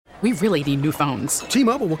We really need new phones.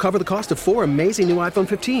 T-Mobile will cover the cost of 4 amazing new iPhone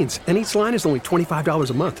 15s, and each line is only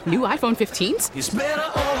 $25 a month. New iPhone 15s? It's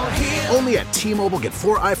better over here. Only at T-Mobile, get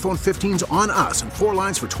 4 iPhone 15s on us and 4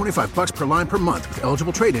 lines for $25 per line per month with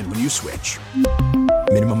eligible trade-in when you switch.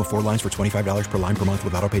 Minimum of 4 lines for $25 per line per month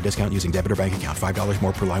with autopay discount using debit or bank account. $5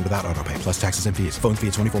 more per line without autopay, plus taxes and fees. Phone fee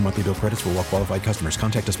at 24 monthly bill credits for well-qualified customers.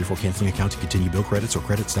 Contact us before canceling account to continue bill credits or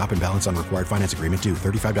credit stop and balance on required finance agreement due.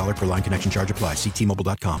 $35 per line connection charge applies. See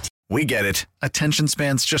T-Mobile.com. We get it. Attention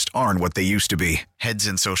spans just aren't what they used to be. Heads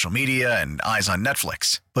in social media and eyes on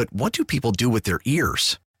Netflix. But what do people do with their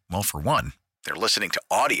ears? Well, for one, they're listening to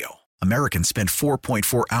audio. Americans spend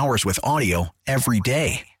 4.4 hours with audio every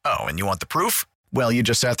day. Oh, and you want the proof? Well, you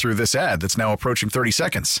just sat through this ad that's now approaching 30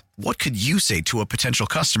 seconds. What could you say to a potential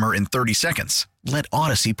customer in 30 seconds? Let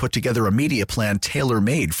Odyssey put together a media plan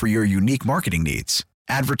tailor-made for your unique marketing needs.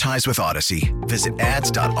 Advertise with Odyssey. Visit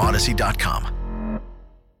ads.odyssey.com.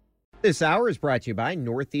 This hour is brought to you by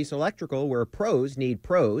Northeast Electrical, where pros need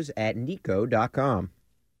pros at NECO.com.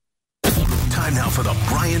 Time now for the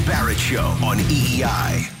Brian Barrett Show on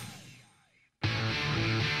EEI.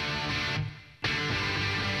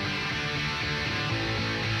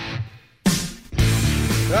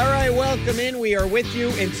 All right, welcome in. We are with you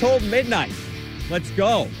until midnight. Let's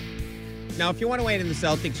go. Now, if you want to weigh in the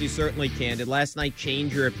Celtics, you certainly can. Did last night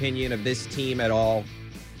change your opinion of this team at all?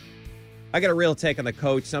 I got a real take on the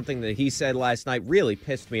coach. Something that he said last night really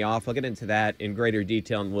pissed me off. I'll get into that in greater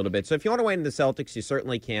detail in a little bit. So if you want to weigh in the Celtics, you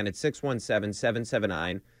certainly can at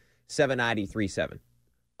 617-779-7937.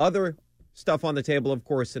 Other stuff on the table, of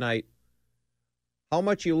course, tonight. How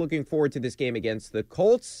much are you looking forward to this game against the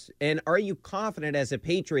Colts? And are you confident as a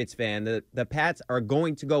Patriots fan that the Pats are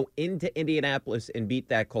going to go into Indianapolis and beat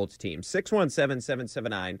that Colts team?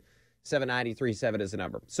 617-779-7937 is the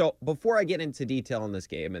number. So before I get into detail on this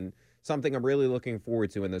game and something I'm really looking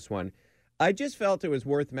forward to in this one, I just felt it was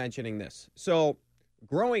worth mentioning this. So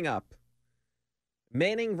growing up,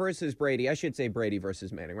 Manning versus Brady, I should say Brady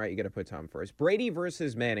versus Manning, right? You got to put Tom first. Brady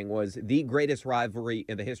versus Manning was the greatest rivalry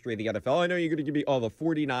in the history of the NFL. I know you're going to give me all the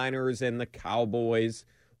 49ers and the Cowboys,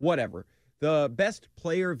 whatever. The best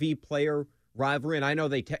player v. player rivalry, and I know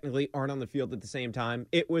they technically aren't on the field at the same time,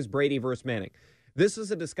 it was Brady versus Manning. This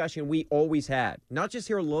is a discussion we always had, not just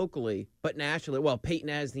here locally, but nationally. Well, Peyton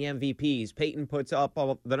has the MVPs. Peyton puts up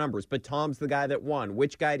all the numbers, but Tom's the guy that won.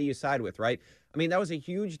 Which guy do you side with, right? I mean, that was a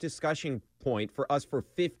huge discussion point for us for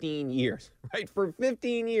 15 years, right? For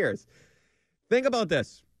 15 years. Think about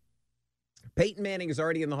this. Peyton Manning is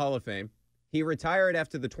already in the Hall of Fame. He retired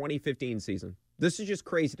after the 2015 season. This is just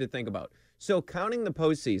crazy to think about. So counting the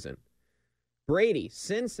postseason, Brady,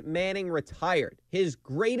 since Manning retired, his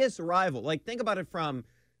greatest rival, like think about it from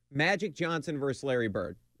Magic Johnson versus Larry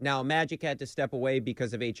Bird. Now, Magic had to step away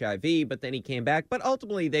because of HIV, but then he came back. But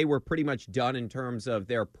ultimately, they were pretty much done in terms of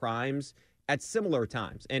their primes at similar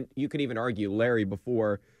times. And you could even argue Larry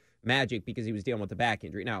before Magic because he was dealing with the back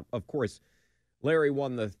injury. Now, of course, Larry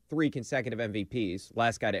won the 3 consecutive MVPs.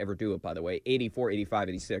 Last guy to ever do it, by the way, 84, 85,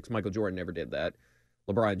 86. Michael Jordan never did that.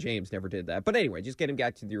 LeBron James never did that. But anyway, just getting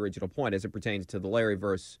back to the original point as it pertains to the Larry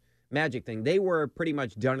versus Magic thing, they were pretty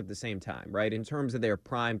much done at the same time, right, in terms of their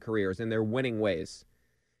prime careers and their winning ways.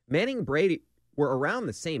 Manning and Brady were around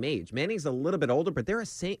the same age. Manning's a little bit older, but they're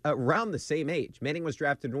around the same age. Manning was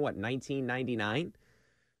drafted in, 1999?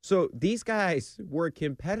 So these guys were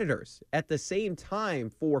competitors at the same time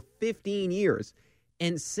for 15 years.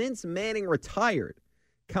 And since Manning retired,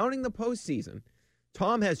 counting the postseason,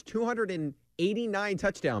 Tom has 289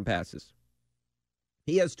 touchdown passes.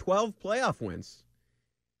 He has 12 playoff wins.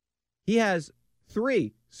 He has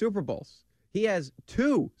 3 Super Bowls. He has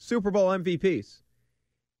 2 Super Bowl MVPs.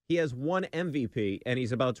 He has 1 MVP, and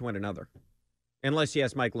he's about to win another. Unless you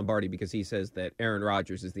ask Mike Lombardi, because he says that Aaron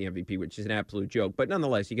Rodgers is the MVP, which is an absolute joke. But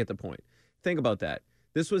nonetheless, you get the point. Think about that.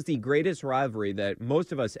 This was the greatest rivalry that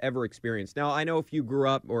most of us ever experienced. Now, I know if you grew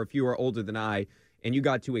up or if you are older than I and you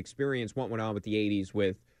got to experience what went on with the 80s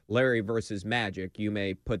with Larry versus Magic, you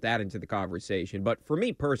may put that into the conversation. But for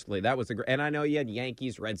me personally, that was and I know you had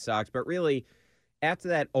Yankees, Red Sox, but really, after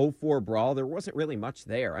that 04 brawl, there wasn't really much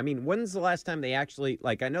there. I mean, when's the last time they actually,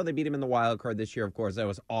 I know they beat him in the wild card this year, of course. That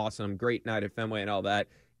was awesome. Great night at Fenway and all that.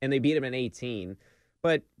 And they beat him in 18.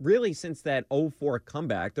 But really, since that 04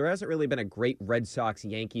 comeback, there hasn't really been a great Red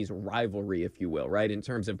Sox-Yankees rivalry, if you will, right, in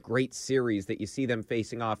terms of great series that you see them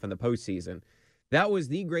facing off in the postseason. That was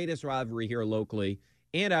the greatest rivalry here locally,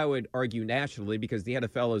 and I would argue nationally, because the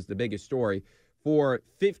NFL is the biggest story. For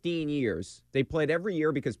 15 years, they played every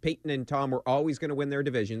year because Peyton and Tom were always going to win their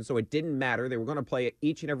division, so it didn't matter. They were going to play it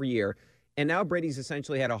each and every year. And now Brady's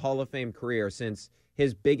essentially had a Hall of Fame career since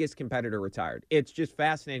his biggest competitor retired. It's just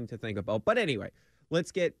fascinating to think about. But anyway,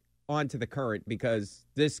 let's get on to the current, because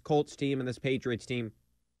this Colts team and this Patriots team,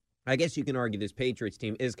 I guess you can argue this Patriots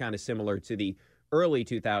team is kind of similar to the early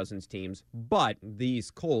 2000s teams, but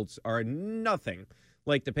these Colts are nothing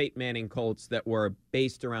like the Peyton Manning Colts that were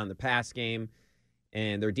based around the pass game,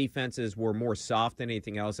 and their defenses were more soft than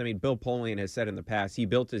anything else. I mean, Bill Polian has said in the past he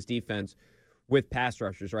built his defense with pass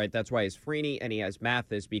rushers, right? That's why he has Freeney and he has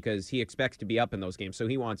Mathis, because he expects to be up in those games. So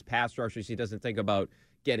he wants pass rushers. He doesn't think about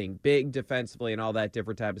getting big defensively and all that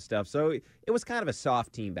different type of stuff. So it was kind of a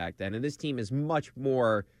soft team back then, and this team is much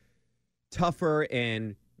more tougher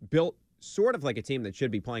and built sort of like a team that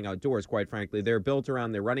should be playing outdoors, quite frankly. They're built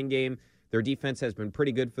around their running game. Their defense has been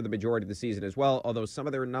pretty good for the majority of the season as well, although some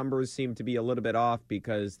of their numbers seem to be a little bit off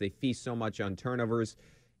because they feast so much on turnovers,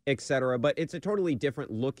 etc. But it's a totally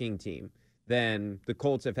different looking team than the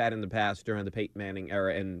Colts have had in the past during the Peyton Manning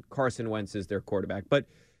era, and Carson Wentz is their quarterback. But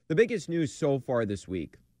the biggest news so far this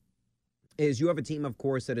week is you have a team, of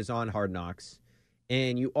course, that is on Hard Knocks,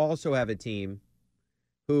 and you also have a team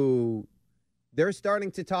who they're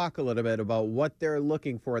starting to talk a little bit about what they're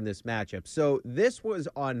looking for in this matchup. So this was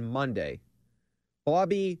on Monday.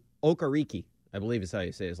 Bobby Okereke, I believe is how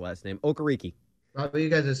you say his last name, Okereke. Bobby, you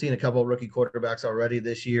guys have seen a couple of rookie quarterbacks already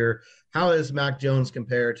this year. How does Mac Jones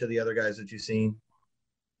compare to the other guys that you've seen?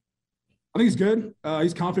 I think he's good.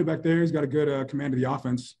 He's confident back there. He's got a good command of the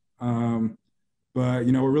offense. But,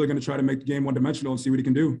 we're really going to try to make the game one-dimensional and see what he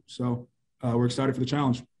can do. So we're excited for the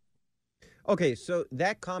challenge. Okay, so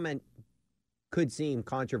that comment could seem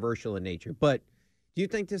controversial in nature, but do you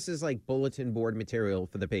think this is like bulletin board material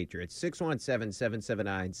for the Patriots?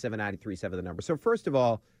 617-779-7937, the number. So first of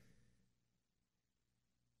all,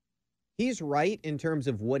 he's right in terms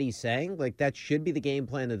of what he's saying. Like, that should be the game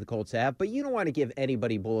plan that the Colts have, but you don't want to give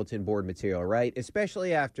anybody bulletin board material, right?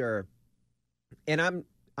 Especially after, and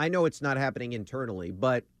I know it's not happening internally,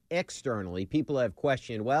 but externally, people have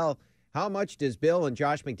questioned, well, how much does Bill and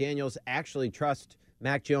Josh McDaniels actually trust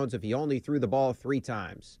Mac Jones if he only threw the ball 3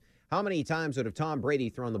 times? How many times would have Tom Brady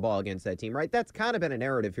thrown the ball against that team, right? That's kind of been a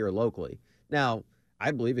narrative here locally. Now, I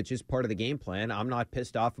believe it's just part of the game plan. I'm not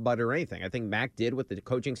pissed off about it or anything. I think Mac did what the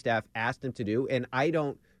coaching staff asked him to do, and I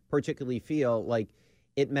don't particularly feel like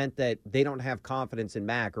it meant that they don't have confidence in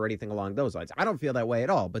Mac or anything along those lines. I don't feel that way at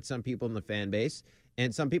all, but some people in the fan base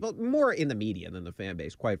and some people more in the media than the fan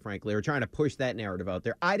base, quite frankly, are trying to push that narrative out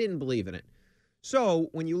there. I didn't believe in it. So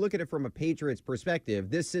when you look at it from a Patriots perspective,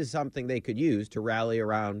 this is something they could use to rally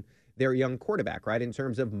around their young quarterback, right, in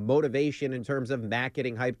terms of motivation, in terms of Mac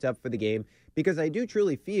getting hyped up for the game, because I do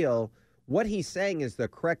truly feel what he's saying is the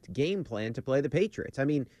correct game plan to play the Patriots. I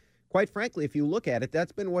mean, quite frankly, if you look at it,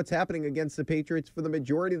 that's been what's happening against the Patriots for the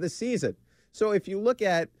majority of the season. So if you look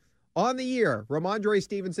at, on the year, Ramondre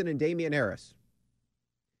Stevenson and Damian Harris,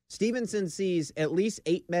 Stevenson sees at least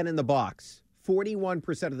 8 men in the box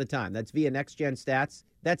 41% of the time. That's via Next Gen Stats.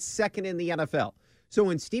 That's second in the NFL. So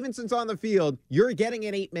when Stevenson's on the field, you're getting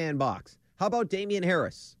an 8-man box. How about Damian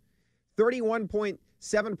Harris?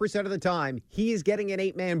 31.7% of the time, he is getting an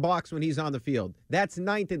 8-man box when he's on the field. That's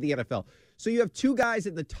 9th in the NFL. So you have 2 guys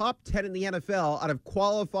in the top 10 in the NFL out of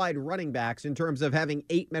qualified running backs in terms of having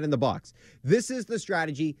 8 men in the box. This is the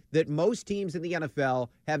strategy that most teams in the NFL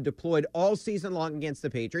have deployed all season long against the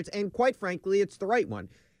Patriots, and quite frankly, it's the right one.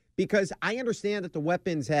 Because I understand that the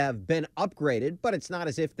weapons have been upgraded, but it's not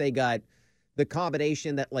as if they got the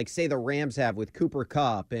combination that, like, say, the Rams have with Cooper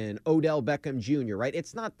Kupp and Odell Beckham Jr., right?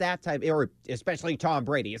 It's not that type, or especially Tom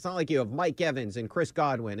Brady. It's not like you have Mike Evans and Chris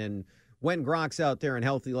Godwin and when Gronk's out there and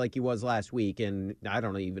healthy like he was last week. And I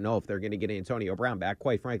don't even know if they're going to get Antonio Brown back.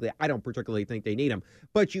 Quite frankly, I don't particularly think they need him.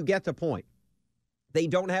 But you get the point. They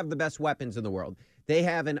don't have the best weapons in the world. They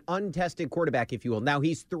have an untested quarterback, if you will. Now,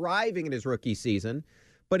 he's thriving in his rookie season,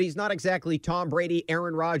 but he's not exactly Tom Brady,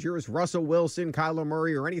 Aaron Rodgers, Russell Wilson, Kyler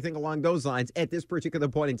Murray, or anything along those lines at this particular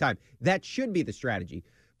point in time. That should be the strategy.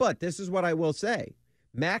 But this is what I will say.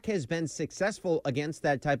 Mac has been successful against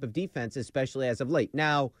that type of defense, especially as of late.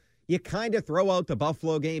 Now, you kind of throw out the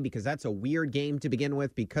Buffalo game because that's a weird game to begin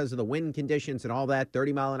with because of the wind conditions and all that,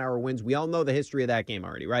 30-mile-an-hour winds. We all know the history of that game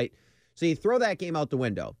already, right? So you throw that game out the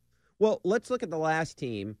window. Well, let's look at the last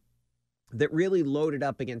team that really loaded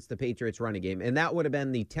up against the Patriots running game, and that would have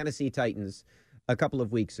been the Tennessee Titans a couple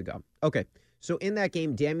of weeks ago. Okay, so in that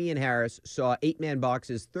game, Damian Harris saw 8-man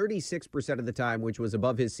boxes 36% of the time, which was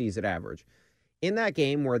above his season average. In that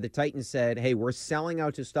game where the Titans said, hey, we're selling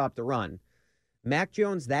out to stop the run, Mac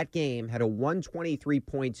Jones that game had a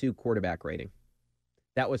 123.2 quarterback rating.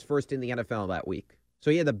 That was first in the NFL that week.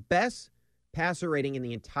 So he had the best passer rating in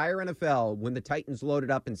the entire NFL when the Titans loaded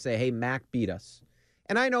up and say, hey, Mac beat us.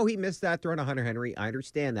 And I know he missed that throw to Hunter Henry. I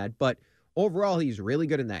understand that. But overall, he's really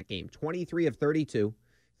good in that game. 23 of 32,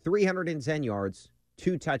 310 yards,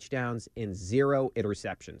 2 touchdowns, and 0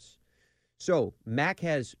 interceptions. So Mac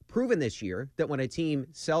has proven this year that when a team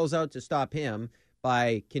sells out to stop him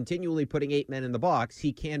by continually putting 8 men in the box,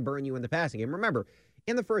 he can burn you in the passing game. Remember,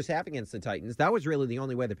 in the first half against the Titans, that was really the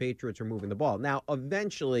only way the Patriots were moving the ball. Now,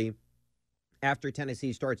 eventually, after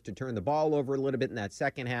Tennessee starts to turn the ball over a little bit in that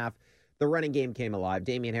second half, the running game came alive.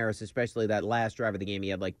 Damian Harris, especially that last drive of the game, he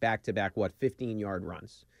had like back-to-back, 15-yard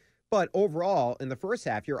runs. But overall, in the first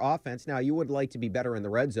half, your offense, now you would like to be better in the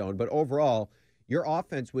red zone, but overall, your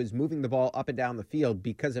offense was moving the ball up and down the field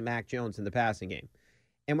because of Mac Jones in the passing game.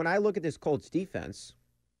 And when I look at this Colts defense,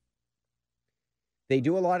 they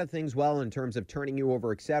do a lot of things well in terms of turning you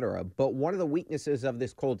over, etc. But one of the weaknesses of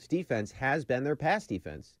this Colts defense has been their pass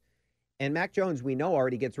defense. And Mac Jones, we know,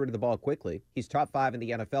 already gets rid of the ball quickly. He's top 5 in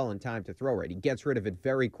the NFL in time to throw rate. He gets rid of it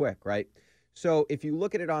very quick, right? So if you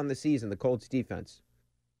look at it on the season, the Colts defense,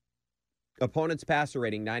 opponent's passer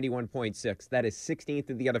rating, 91.6. That is 16th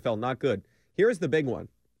in the NFL. Not good. Here's the big one.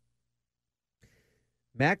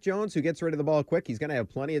 Mac Jones, who gets rid of the ball quick, he's going to have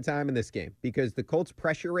plenty of time in this game because the Colts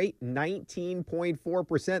pressure rate,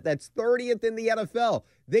 19.4%. That's 30th in the NFL.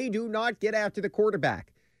 They do not get after the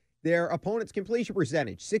quarterback. Their opponent's completion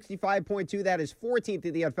percentage, 65.2. That is 14th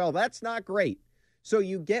in the NFL. That's not great. So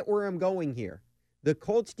you get where I'm going here. The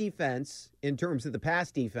Colts defense, in terms of the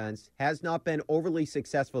pass defense, has not been overly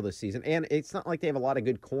successful this season. And it's not like they have a lot of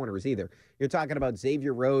good corners either. You're talking about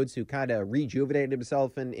Xavier Rhodes, who kind of rejuvenated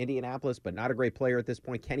himself in Indianapolis, but not a great player at this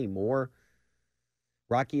point. Kenny Moore,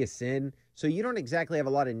 Rocky Sin. So you don't exactly have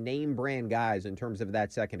a lot of name brand guys in terms of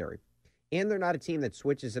that secondary. And they're not a team that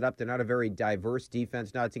switches it up. They're not a very diverse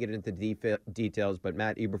defense. Not to get into details, but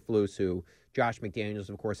Matt Eberflus, who Josh McDaniels,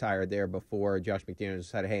 of course, hired there before Josh McDaniels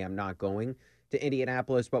said, hey, I'm not going to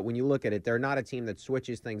Indianapolis. But when you look at it, they're not a team that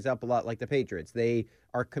switches things up a lot like the Patriots. They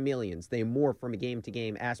are chameleons. They morph from a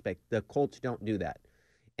game-to-game aspect. The Colts don't do that.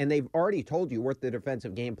 And they've already told you what the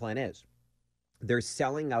defensive game plan is. They're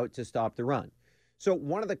selling out to stop the run. So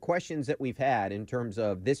one of the questions that we've had in terms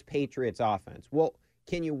of this Patriots offense, well,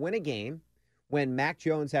 can you win a game when Mac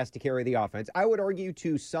Jones has to carry the offense? I would argue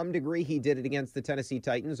to some degree he did it against the Tennessee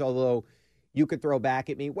Titans, although you could throw back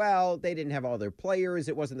at me, well, they didn't have all their players.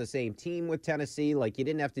 It wasn't the same team with Tennessee. Like, you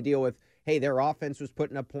didn't have to deal with, hey, their offense was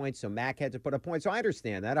putting up points, so Mac had to put up points. So I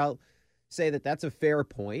understand that. I'll say that that's a fair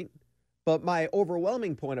point. But my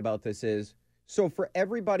overwhelming point about this is, so for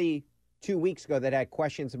everybody 2 weeks ago that had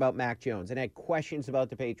questions about Mac Jones and had questions about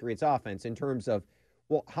the Patriots offense in terms of,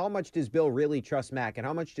 well, how much does Bill really trust Mac and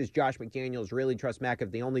how much does Josh McDaniels really trust Mac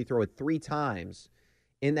if they only throw it 3 times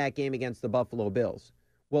in that game against the Buffalo Bills?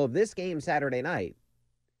 Well, this game Saturday night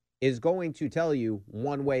is going to tell you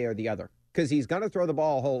one way or the other because he's going to throw the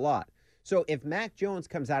ball a whole lot. So if Mac Jones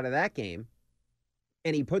comes out of that game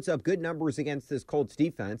and he puts up good numbers against this Colts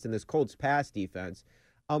defense and this Colts pass defense,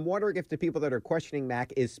 I'm wondering if the people that are questioning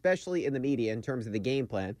Mac, especially in the media in terms of the game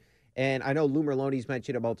plan, and I know Lou Merloni's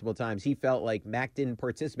mentioned it multiple times, he felt like Mac didn't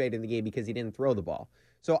participate in the game because he didn't throw the ball.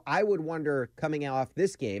 So I would wonder, coming off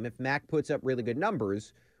this game, if Mac puts up really good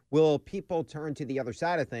numbers, will people turn to the other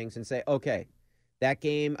side of things and say, okay, that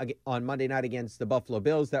game on Monday night against the Buffalo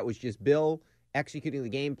Bills, that was just Bill executing the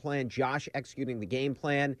game plan, Josh executing the game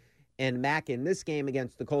plan, and Mac in this game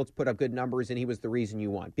against the Colts put up good numbers and he was the reason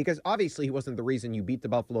you won. Because obviously he wasn't the reason you beat the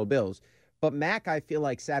Buffalo Bills. But Mac, I feel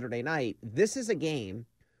like Saturday night, this is a game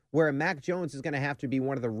where Mac Jones is going to have to be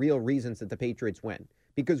one of the real reasons that the Patriots win.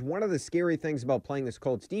 Because one of the scary things about playing this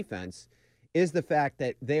Colts defense is the fact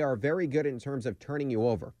that they are very good in terms of turning you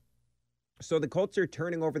over. So the Colts are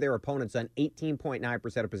turning over their opponents on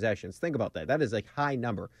 18.9% of possessions. Think about that. That is a high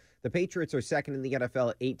number. The Patriots are second in the NFL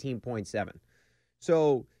at 18.7.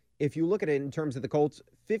 So if you look at it in terms of the Colts,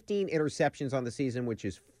 15 interceptions on the season, which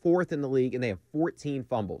is 4th in the league, and they have 14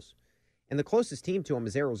 fumbles. And the closest team to them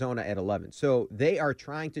is Arizona at 11. So they are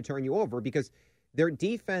trying to turn you over because their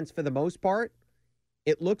defense, for the most part,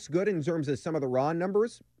 it looks good in terms of some of the raw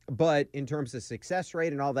numbers, but in terms of success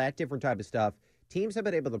rate and all that different type of stuff, teams have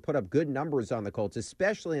been able to put up good numbers on the Colts,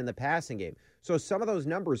 especially in the passing game. So some of those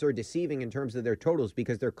numbers are deceiving in terms of their totals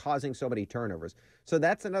because they're causing so many turnovers. So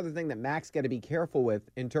that's another thing that Mac's got to be careful with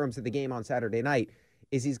in terms of the game on Saturday night,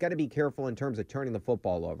 is he's got to be careful in terms of turning the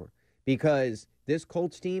football over. Because this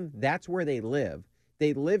Colts team, that's where they live.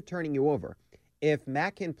 They live turning you over. If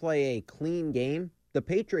Mac can play a clean game, the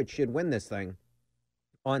Patriots should win this thing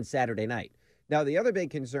on Saturday night. Now, the other big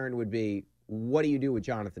concern would be, what do you do with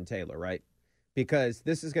Jonathan Taylor, right? Because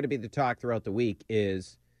this is going to be the talk throughout the week,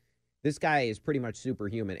 is this guy is pretty much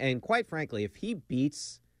superhuman. And quite frankly, if he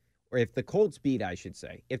beats or if the Colts beat, I should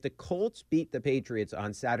say, if the Colts beat the Patriots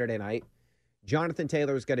on Saturday night, Jonathan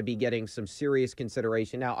Taylor is going to be getting some serious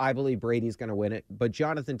consideration. Now, I believe Brady's going to win it, but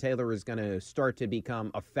Jonathan Taylor is going to start to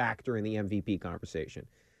become a factor in the MVP conversation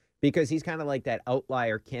because he's kind of like that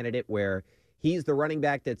outlier candidate where he's the running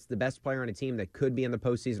back that's the best player on a team that could be in the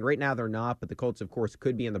postseason. Right now, they're not, but the Colts, of course,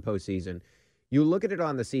 could be in the postseason. You look at it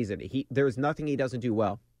on the season, there's nothing he doesn't do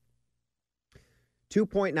well.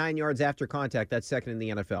 2.9 yards after contact, that's second in the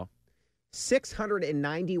NFL.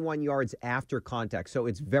 691 yards after contact. So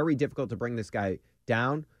it's very difficult to bring this guy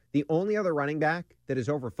down. The only other running back that is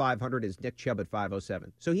over 500 is Nick Chubb at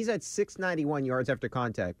 507. So he's at 691 yards after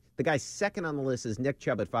contact. The guy second on the list is Nick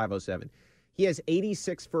Chubb at 507. He has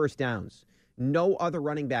 86 first downs. No other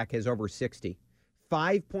running back has over 60.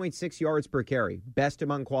 5.6 yards per carry, best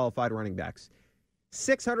among qualified running backs.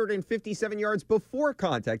 657 yards before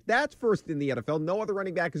contact. That's first in the NFL. No other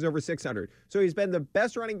running back is over 600. So he's been the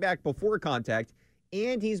best running back before contact,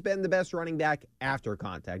 and he's been the best running back after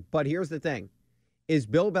contact. But here's the thing. Is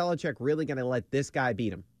Bill Belichick really going to let this guy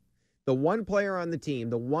beat him? The one player on the team,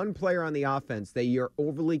 the one player on the offense that you're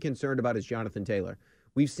overly concerned about is Jonathan Taylor.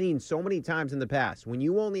 We've seen so many times in the past, when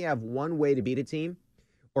you only have one way to beat a team,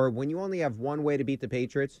 or when you only have one way to beat the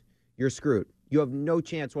Patriots, you're screwed. You have no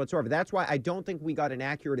chance whatsoever. That's why I don't think we got an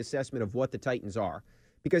accurate assessment of what the Titans are.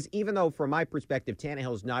 Because even though, from my perspective,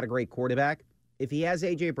 Tannehill's not a great quarterback, if he has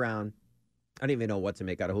A.J. Brown, I don't even know what to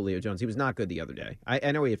make out of Julio Jones. He was not good the other day.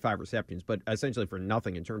 I know he had 5 receptions, but essentially for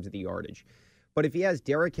nothing in terms of the yardage. But if he has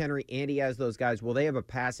Derrick Henry and he has those guys, well, they have a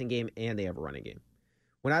passing game and they have a running game.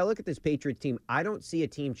 When I look at this Patriots team, I don't see a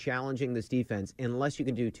team challenging this defense unless you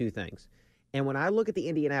can do two things. And when I look at the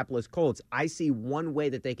Indianapolis Colts, I see one way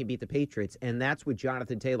that they can beat the Patriots, and that's with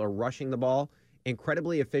Jonathan Taylor rushing the ball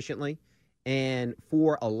incredibly efficiently and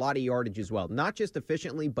for a lot of yardage as well. Not just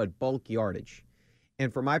efficiently, but bulk yardage.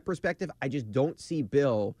 And from my perspective, I just don't see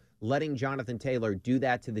Bill letting Jonathan Taylor do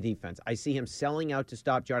that to the defense. I see him selling out to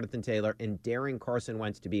stop Jonathan Taylor and daring Carson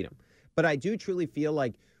Wentz to beat him. But I do truly feel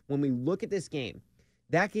like when we look at this game,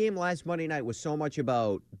 that game last Monday night was so much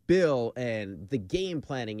about Bill and the game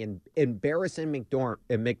planning and embarrassing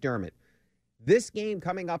McDermott. This game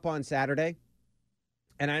coming up on Saturday,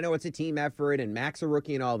 and I know it's a team effort and Mac's a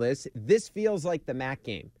rookie and all this, this feels like the Mac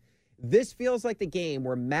game. This feels like the game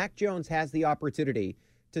where Mac Jones has the opportunity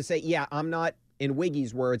to say, yeah, I'm not, in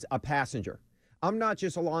Wiggy's words, a passenger. I'm not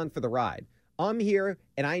just along for the ride. I'm here,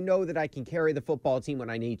 and I know that I can carry the football team when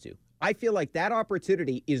I need to. I feel like that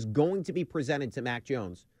opportunity is going to be presented to Mac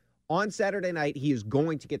Jones. On Saturday night, he is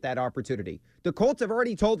going to get that opportunity. The Colts have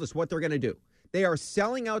already told us what they're going to do. They are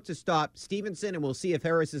selling out to stop Stevenson, and we'll see if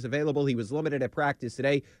Harris is available. He was limited at practice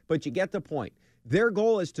today, but you get the point. Their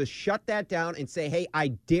goal is to shut that down and say, hey, I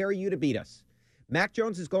dare you to beat us. Mac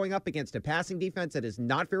Jones is going up against a passing defense that is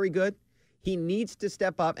not very good. He needs to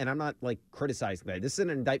step up, and I'm not, criticizing that. This is an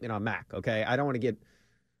indictment on Mac, okay? I don't want to get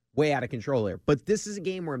way out of control here. But this is a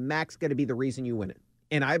game where Mac's going to be the reason you win it.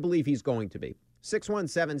 And I believe he's going to be.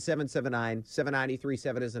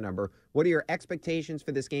 617-779-7937 is the number. What are your expectations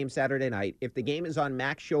for this game Saturday night? If the game is on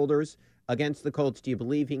Mac's shoulders against the Colts, do you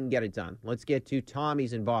believe he can get it done? Let's get to Tom.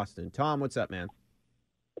 He's in Boston. Tom, what's up, man?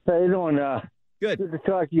 How you doing? Good. Good to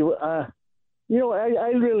talk to you. I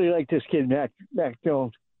really like this kid, Mac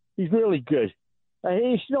Jones. He's really good.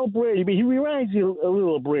 He's no Brady, but he reminds you a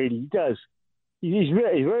little of Brady. He does. He's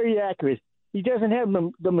very accurate. He doesn't have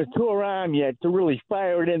the mature arm yet to really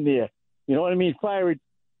fire it in there. You know what I mean? Fire it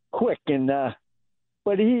quick,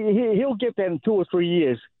 but he'll get that in 2 or 3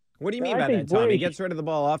 years. What do you mean by that, Tom? He gets rid of the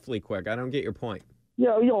ball awfully quick. I don't get your point.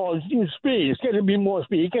 Yeah, speed. It's got to be more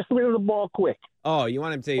speed. He gets rid of the ball quick. Oh, you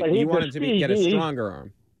want him to? Get a stronger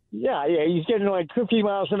arm? Yeah. He's getting like 50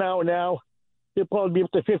 miles an hour now. He'll probably be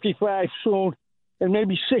up to 55 soon. And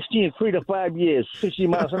maybe 60 in 3 to 5 years, 60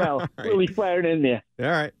 miles an hour, right. Really fired in there. All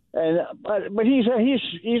right. And but he's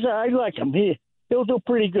I like him. He'll do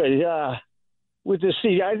pretty good with this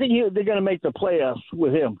season. I think they're going to make the playoffs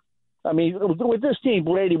with him. I mean, with this team,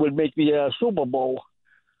 Brady would make the Super Bowl.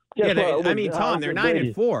 Tom, they're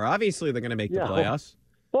 9-4. Obviously, they're going to make the playoffs.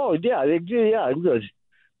 Oh yeah, good.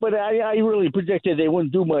 But I really predicted they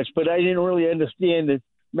wouldn't do much. But I didn't really understand that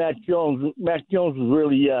Mac Jones was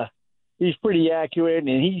really. He's pretty accurate,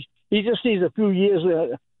 and he just needs a few years,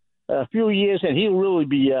 and he'll really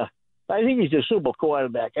be. I think he's a super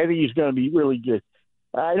quarterback. I think he's going to be really good.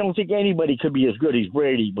 I don't think anybody could be as good as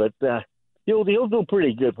Brady, but he'll do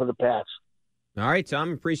pretty good for the Pats. All right,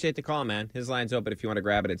 Tom. Appreciate the call, man. His line's open if you want to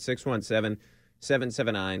grab it at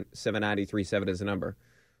 617-779-7937 is the number.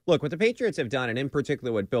 Look, what the Patriots have done, and in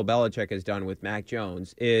particular what Bill Belichick has done with Mac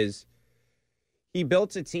Jones, is he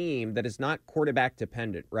built a team that is not quarterback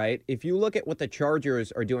dependent, right? If you look at what the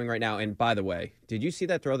Chargers are doing right now, and by the way, did you see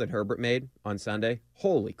that throw that Herbert made on Sunday?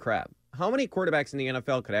 Holy crap. How many quarterbacks in the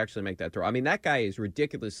NFL could actually make that throw? I mean, that guy is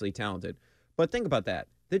ridiculously talented. But think about that.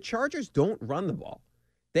 The Chargers don't run the ball.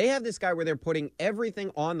 They have this guy where they're putting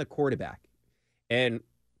everything on the quarterback. And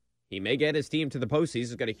he may get his team to the postseason.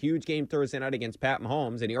 He's got a huge game Thursday night against Pat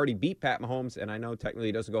Mahomes, and he already beat Pat Mahomes. And I know technically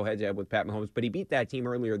he doesn't go head-to-head with Pat Mahomes, but he beat that team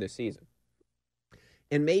earlier this season.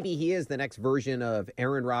 And maybe he is the next version of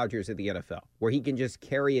Aaron Rodgers at the NFL, where he can just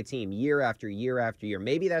carry a team year after year after year.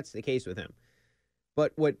 Maybe that's the case with him.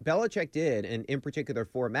 But what Belichick did, and in particular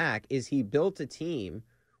for Mac, is he built a team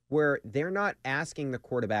where they're not asking the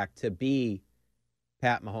quarterback to be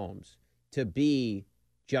Pat Mahomes, to be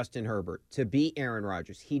Justin Herbert, to be Aaron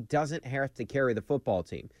Rodgers. He doesn't have to carry the football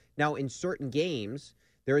team. Now, in certain games,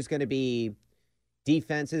 there's going to be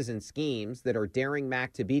defenses and schemes that are daring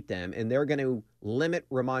Mac to beat them, and they're going to limit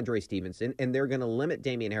Ramondre Stevenson, and they're going to limit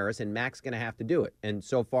Damian Harris, and Mac's going to have to do it. And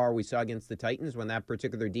so far, we saw against the Titans, when that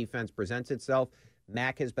particular defense presents itself,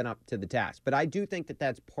 Mac has been up to the task. But I do think that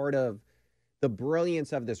that's part of the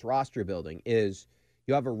brilliance of this roster building is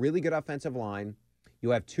you have a really good offensive line,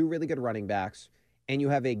 you have two really good running backs, and you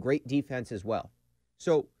have a great defense as well.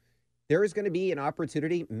 So there is going to be an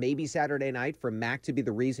opportunity, maybe Saturday night, for Mac to be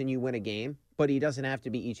the reason you win a game, but he doesn't have to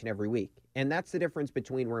be each and every week. And that's the difference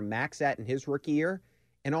between where Mac's at in his rookie year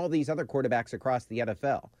and all these other quarterbacks across the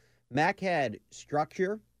NFL. Mac had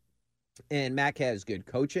structure, and Mac has good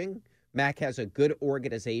coaching. Mac has a good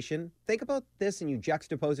organization. Think about this and you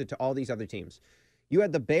juxtapose it to all these other teams. You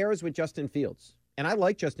had the Bears with Justin Fields, and I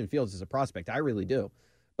like Justin Fields as a prospect. I really do.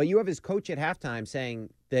 But you have his coach at halftime saying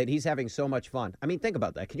that he's having so much fun. I mean, think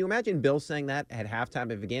about that. Can you imagine Bill saying that at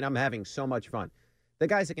halftime of a game? I'm having so much fun. The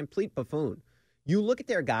guy's a complete buffoon. You look at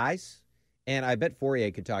their guys, and I bet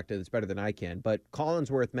Fourier could talk to this better than I can, but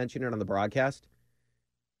Collinsworth mentioned it on the broadcast.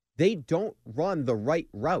 They don't run the right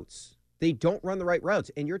routes. They don't run the right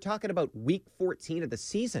routes. And you're talking about week 14 of the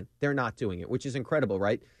season. They're not doing it, which is incredible,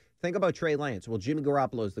 right? Think about Trey Lance. Well, Jimmy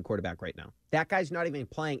Garoppolo is the quarterback right now. That guy's not even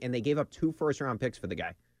playing, and they gave up 2 first-round picks for the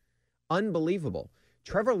guy. Unbelievable.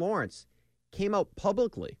 Trevor Lawrence came out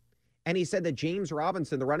publicly, and he said that James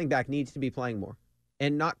Robinson, the running back, needs to be playing more,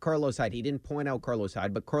 and not Carlos Hyde. He didn't point out Carlos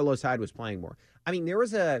Hyde, but Carlos Hyde was playing more. I mean, there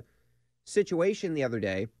was a situation the other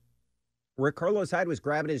day where Carlos Hyde was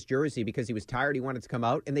grabbing his jersey because he was tired, he wanted to come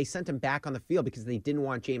out, and they sent him back on the field because they didn't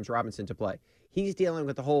want James Robinson to play. He's dealing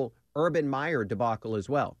with the whole Urban Meyer debacle as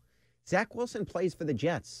well. Zach Wilson plays for the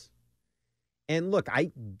Jets. And look,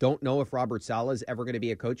 I don't know if Robert Saleh is ever going to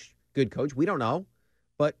be a good coach. We don't know.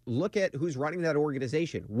 But look at who's running that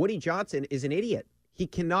organization. Woody Johnson is an idiot. He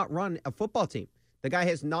cannot run a football team. The guy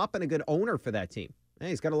has not been a good owner for that team.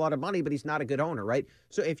 He's got a lot of money, but he's not a good owner, right?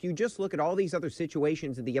 So if you just look at all these other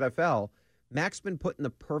situations in the NFL, Mac's been put in the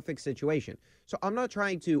perfect situation. So I'm not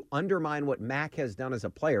trying to undermine what Mac has done as a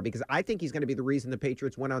player because I think he's going to be the reason the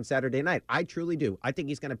Patriots win on Saturday night. I truly do. I think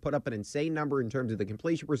he's going to put up an insane number in terms of the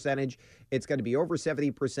completion percentage. It's going to be over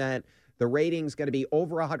 70%. The rating's going to be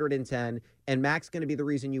over 110. And Mac's going to be the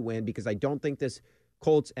reason you win because I don't think this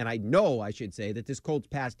Colts, and I know I should say that this Colts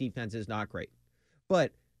pass defense is not great.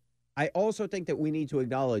 But I also think that we need to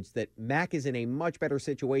acknowledge that Mac is in a much better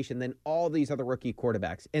situation than all these other rookie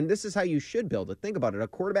quarterbacks. And this is how you should build it. Think about it. A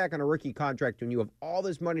quarterback on a rookie contract, when you have all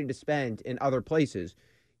this money to spend in other places,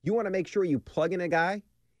 you want to make sure you plug in a guy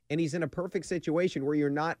and he's in a perfect situation where you're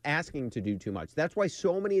not asking to do too much. That's why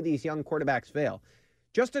so many of these young quarterbacks fail.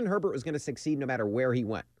 Justin Herbert was going to succeed no matter where he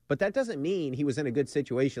went. But that doesn't mean he was in a good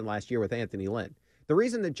situation last year with Anthony Lynn. The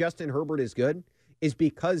reason that Justin Herbert is good is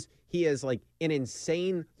because he is like an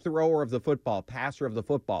insane thrower of the football, passer of the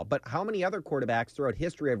football. But how many other quarterbacks throughout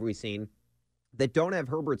history have we seen that don't have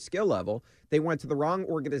Herbert's skill level? They went to the wrong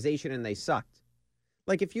organization and they sucked.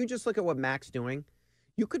 Like if you just look at what Mac's doing,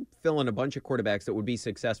 you could fill in a bunch of quarterbacks that would be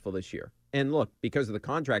successful this year. And look, because of the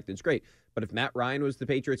contract, it's great. But if Matt Ryan was the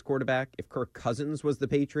Patriots quarterback, if Kirk Cousins was the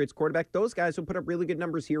Patriots quarterback, those guys would put up really good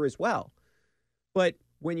numbers here as well. But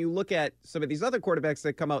when you look at some of these other quarterbacks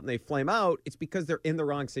that come out and they flame out, it's because they're in the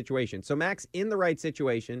wrong situation. So Mac's in the right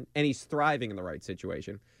situation, and he's thriving in the right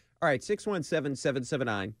situation. All right,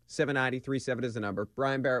 617-779-7937 is the number.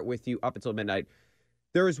 Brian Barrett with you up until midnight.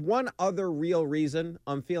 There is one other real reason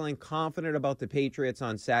I'm feeling confident about the Patriots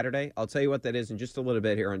on Saturday. I'll tell you what that is in just a little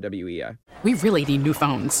bit here on WEI. We really need new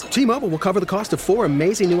phones. T-Mobile will cover the cost of 4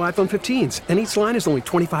 amazing new iPhone 15s, and each line is only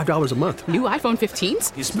 $25 a month. New iPhone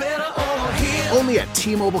 15s? It's better over here. Only at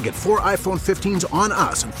T-Mobile, get 4 iPhone 15s on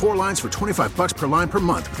us and 4 lines for $25 per line per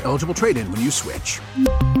month with eligible trade-in when you switch.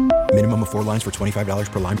 Minimum of 4 lines for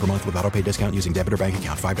 $25 per line per month with autopay discount using debit or bank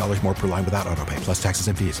account. $5 more per line without autopay, plus taxes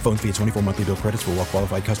and fees. Phone fee at 24 monthly bill credits for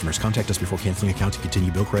well-qualified customers. Contact us before canceling account to continue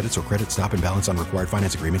bill credits or credit stop and balance on required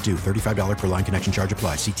finance agreement due. $35 per line connection charge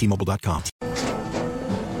applies. See T-Mobile.com.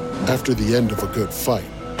 After the end of a good fight,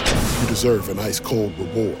 you deserve an ice-cold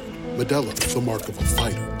reward. Modelo is the mark of a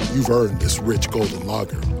fighter. You've earned this rich golden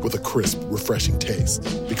lager with a crisp, refreshing taste.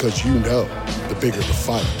 Because you know, the bigger the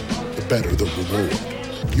fight, the better the reward.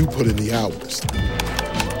 You put in the hours,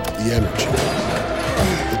 the energy,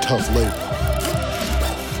 the tough labor.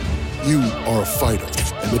 You are a fighter,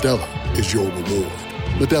 and Modelo is your reward.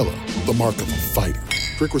 Modelo, the mark of a fighter.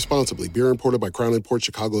 Drink responsibly. Beer imported by Crown Imports,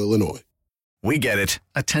 Chicago, Illinois. We get it.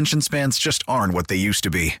 Attention spans just aren't what they used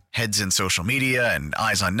to be. Heads in social media and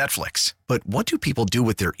eyes on Netflix. But what do people do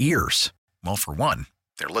with their ears? Well, for one,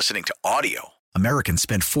 they're listening to audio. Americans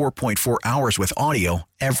spend 4.4 hours with audio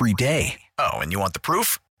every day. Oh, and you want the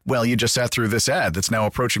proof? Well, you just sat through this ad that's now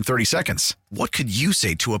approaching 30 seconds. What could you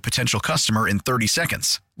say to a potential customer in 30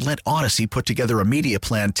 seconds? Let Odyssey put together a media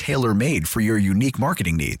plan tailor-made for your unique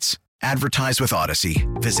marketing needs. Advertise with Odyssey.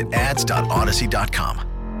 Visit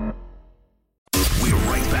ads.odyssey.com. We're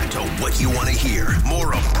right back to what you want to hear.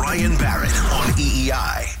 More of Brian Barrett on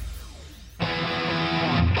EEI.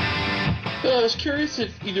 Well, I was curious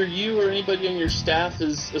if either you or anybody on your staff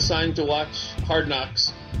is assigned to watch Hard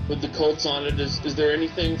Knocks with the Colts on it. Is there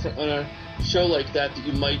anything on a show like that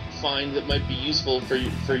you might find that might be useful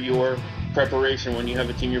for your preparation when you have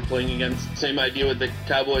a team you're playing against? Same idea with the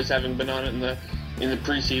Cowboys having been on it in the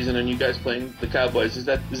preseason and you guys playing the Cowboys. Is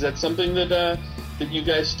that something that you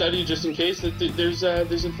guys study just in case that there's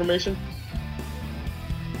information?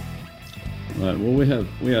 Well, we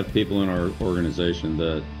have people in our organization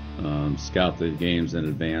that scout the games in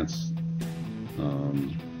advance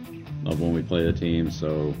of when we play the team.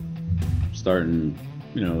 So starting,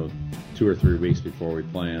 2 or 3 weeks before we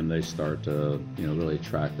play them, they start to, really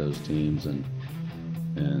track those teams and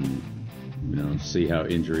see how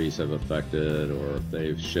injuries have affected or if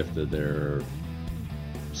they've shifted their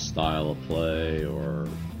style of play or,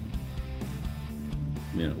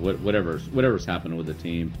 whatever's happened with the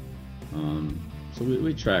team. So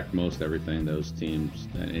we track most everything those teams,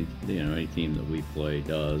 any team that we play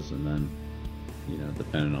does, and then,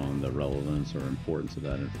 depending on the relevance or importance of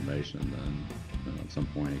that information, then at some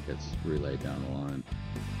point it gets relayed down the line.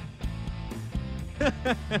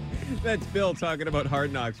 That's Bill talking about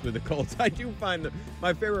Hard Knocks with the Colts. I do find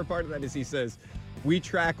my favorite part of that is he says, we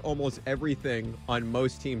track almost everything on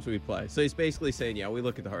most teams we play. So he's basically saying, yeah, we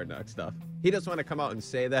look at the Hard Knocks stuff. He doesn't want to come out and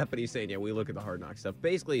say that, but he's saying, yeah, we look at the Hard Knocks stuff.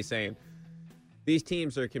 Basically, he's saying, these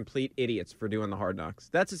teams are complete idiots for doing the Hard Knocks.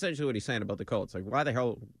 That's essentially what he's saying about the Colts. Like, why the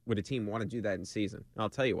hell would a team want to do that in season? And I'll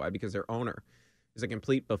tell you why. Because their owner is a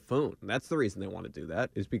complete buffoon. That's the reason they want to do that,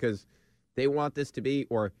 is because they want this to be,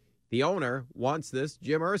 or the owner wants this,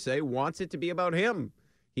 Jim Irsay wants it to be about him.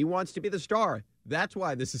 He wants to be the star. That's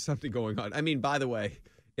why this is something going on. I mean, by the way,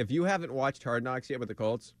 if you haven't watched Hard Knocks yet with the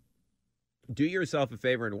Colts, do yourself a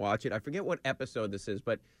favor and watch it. I forget what episode this is,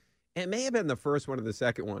 but it may have been the first one or the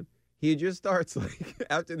second one. He just starts, like,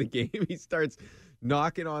 after the game, he starts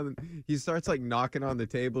knocking on the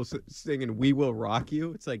table, singing, "We Will Rock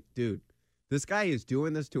You." It's like, dude, this guy is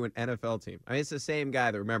doing this to an NFL team. I mean, it's the same guy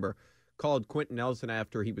that, remember, called Quentin Nelson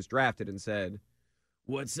after he was drafted and said,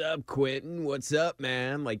 "What's up, Quentin? What's up,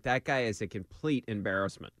 man?" Like, that guy is a complete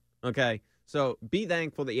embarrassment, okay? So be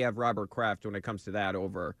thankful that you have Robert Kraft when it comes to that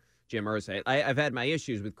over Jim Irsay. I've had my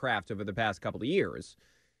issues with Kraft over the past couple of years.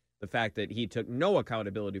 The fact that he took no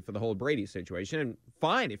accountability for the whole Brady situation. And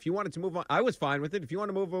fine, if you wanted to move on, I was fine with it. If you want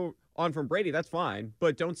to move on from Brady, that's fine.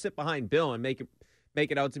 But don't sit behind Bill and make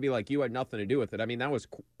it out to be like you had nothing to do with it. I mean, that was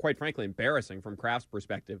quite frankly embarrassing from Kraft's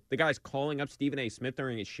perspective. The guy's calling up Stephen A. Smith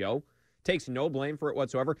during his show, takes no blame for it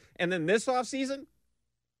whatsoever. And then this offseason,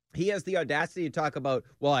 he has the audacity to talk about,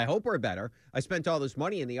 well, I hope we're better. I spent all this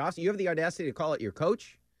money in the offseason. You have the audacity to call it your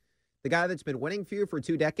coach? The guy that's been winning for you for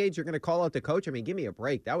 2 decades, you're going to call out the coach? I mean, give me a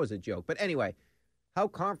break. That was a joke. But anyway, how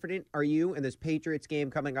confident are you in this Patriots game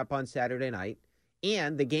coming up on Saturday night?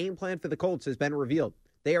 And the game plan for the Colts has been revealed.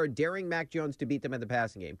 They are daring Mac Jones to beat them in the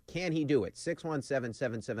passing game. Can he do it?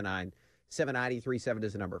 617-779-7937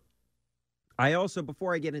 is the number. I also,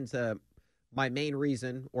 before I get into my main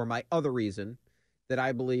reason or my other reason that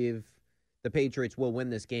I believe the Patriots will win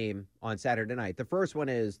this game on Saturday night. The first one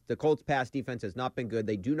is the Colts' pass defense has not been good.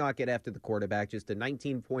 They do not get after the quarterback. Just a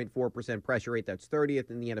 19.4% pressure rate. That's 30th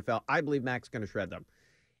in the NFL. I believe Mac's going to shred them.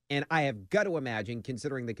 And I have got to imagine,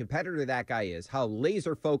 considering the competitor that guy is, how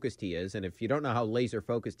laser-focused he is. And if you don't know how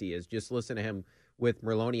laser-focused he is, just listen to him with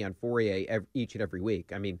Merloni on Fourier each and every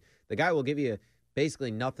week. I mean, the guy will give you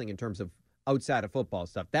basically nothing in terms of outside of football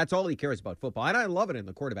stuff. That's all he cares about, football. And I love it in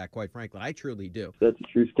the quarterback, quite frankly. I truly do. That's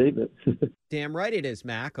a true statement. Damn right it is,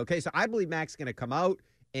 Mac. Okay, so I believe Mac's going to come out,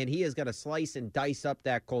 and he is going to slice and dice up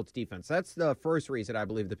that Colts defense. That's the first reason I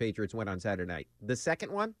believe the Patriots win on Saturday night. The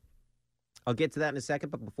second one, I'll get to that in a second,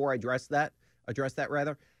 but before I address that,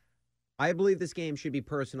 I believe this game should be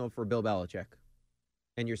personal for Bill Belichick.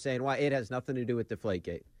 And you're saying, why? It has nothing to do with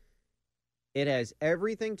Deflategate. It has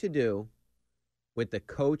everything to do with the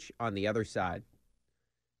coach on the other side.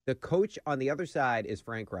 The coach on the other side is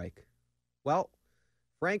Frank Reich. Well,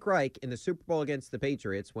 Frank Reich in the Super Bowl against the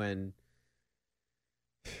Patriots, when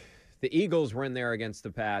the Eagles were in there against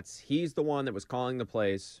the Pats, he's the one that was calling the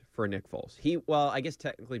plays for Nick Foles. I guess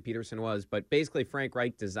technically Peterson was, but basically Frank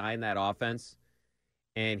Reich designed that offense,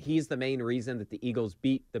 and he's the main reason that the Eagles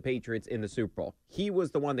beat the Patriots in the Super Bowl. He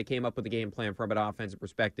was the one that came up with the game plan from an offensive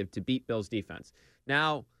perspective to beat Bill's defense.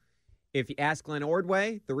 Now, if you ask Glenn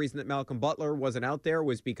Ordway, the reason that Malcolm Butler wasn't out there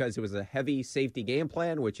was because it was a heavy safety game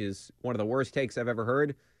plan, which is one of the worst takes I've ever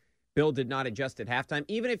heard. Bill did not adjust at halftime.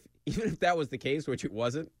 Even if that was the case, which it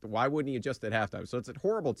wasn't, why wouldn't he adjust at halftime? So it's a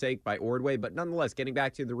horrible take by Ordway, but nonetheless, getting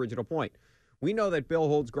back to the original point, we know that Bill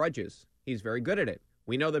holds grudges. He's very good at it.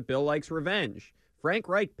 We know that Bill likes revenge. Frank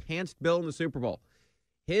Reich pantsed Bill in the Super Bowl.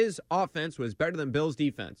 His offense was better than Bill's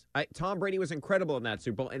defense. Tom Brady was incredible in that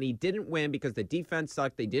Super Bowl, and he didn't win because the defense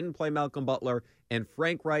sucked. They didn't play Malcolm Butler, and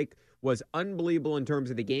Frank Reich was unbelievable in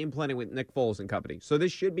terms of the game planning with Nick Foles and company. So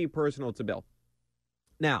this should be personal to Bill.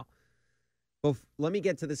 Now, let me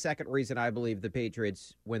get to the second reason I believe the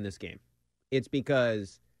Patriots win this game. It's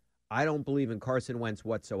because I don't believe in Carson Wentz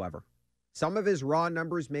whatsoever. Some of his raw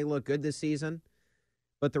numbers may look good this season,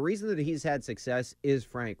 but the reason that he's had success is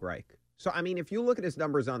Frank Reich. So, I mean, if you look at his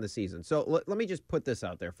numbers on the season, so let me just put this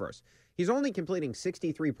out there first. He's only completing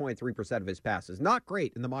 63.3% of his passes. Not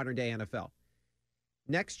great in the modern-day NFL.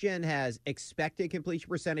 Next Gen has expected completion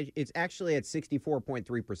percentage. It's actually at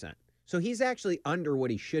 64.3%. So he's actually under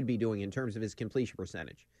what he should be doing in terms of his completion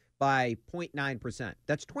percentage by 0.9%.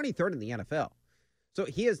 That's 23rd in the NFL. So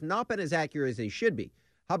he has not been as accurate as he should be.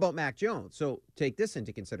 How about Mac Jones? So take this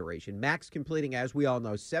into consideration. Mac's completing, as we all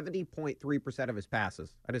know, 70.3% of his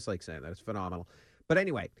passes. I just like saying that. It's phenomenal. But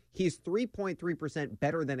anyway, he's 3.3%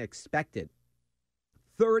 better than expected.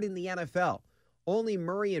 Third in the NFL. Only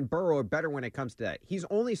Murray and Burrow are better when it comes to that. He's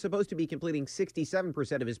only supposed to be completing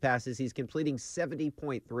 67% of his passes. He's completing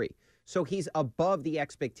 70.3%. So he's above the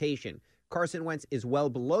expectation. Carson Wentz is well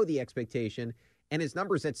below the expectation, and his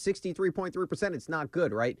numbers at 63.3%, it's not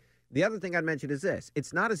good, right? The other thing I'd mention is this.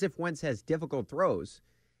 It's not as if Wentz has difficult throws.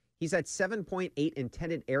 He's at 7.8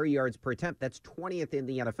 intended air yards per attempt. That's 20th in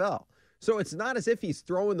the NFL. So it's not as if he's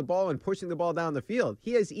throwing the ball and pushing the ball down the field.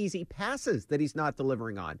 He has easy passes that he's not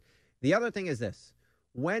delivering on. The other thing is this.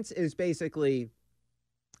 Wentz is basically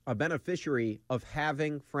a beneficiary of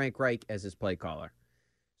having Frank Reich as his play caller.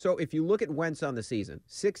 So if you look at Wentz on the season,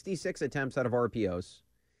 66 attempts out of RPOs.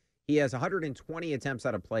 He has 120 attempts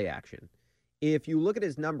out of play action. If you look at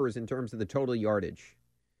his numbers in terms of the total yardage,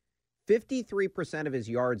 53% of his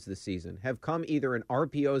yards this season have come either in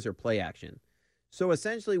RPOs or play action. So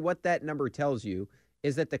essentially what that number tells you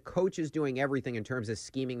is that the coach is doing everything in terms of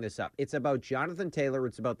scheming this up. It's about Jonathan Taylor.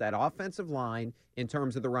 It's about that offensive line in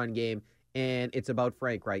terms of the run game, and it's about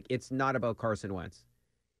Frank Reich. It's not about Carson Wentz.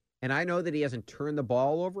 And I know that he hasn't turned the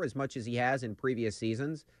ball over as much as he has in previous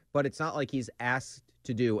seasons, but it's not like he's asked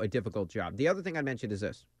to do a difficult job. The other thing I mentioned is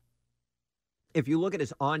this. If you look at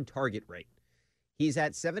his on-target rate, he's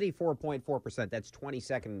at 74.4%. That's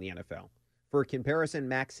 22nd in the NFL. For comparison,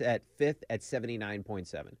 Mac's at 5th at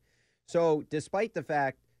 79.7%. So despite the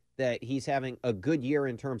fact that he's having a good year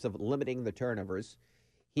in terms of limiting the turnovers,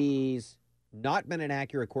 he's not been an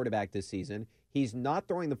accurate quarterback this season. He's not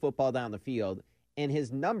throwing the football down the field, and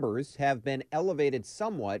his numbers have been elevated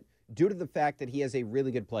somewhat due to the fact that he has a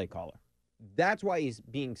really good play caller. That's why he's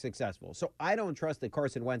being successful. So I don't trust that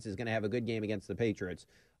Carson Wentz is going to have a good game against the Patriots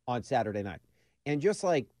on Saturday night. And just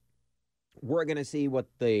like we're going to see what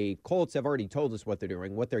the Colts have already told us what they're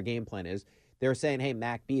doing, what their game plan is, they're saying, hey,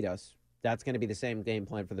 Mac beat us. That's going to be the same game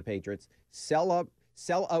plan for the Patriots. Sell out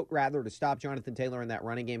to stop Jonathan Taylor in that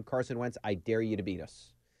running game. Carson Wentz, I dare you to beat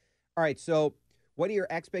us. All right, so what are your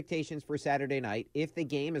expectations for Saturday night? If the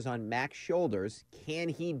game is on Mac's shoulders, can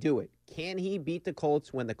he do it? Can he beat the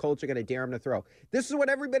Colts when the Colts are going to dare him to throw? This is what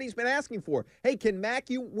everybody's been asking for. Hey, can Mac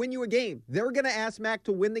win you a game? They're going to ask Mac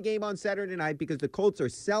to win the game on Saturday night because the Colts are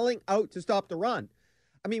selling out to stop the run.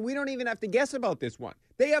 I mean, we don't even have to guess about this one.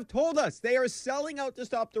 They have told us they are selling out to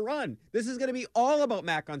stop the run. This is going to be all about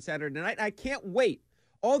Mac on Saturday night. I can't wait.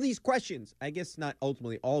 All these questions, I guess not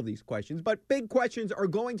ultimately all these questions, but big questions are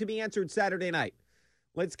going to be answered Saturday night.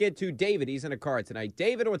 Let's get to David. He's in a car tonight.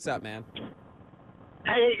 David, what's up, man?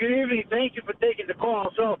 Hey, good evening. Thank you for taking the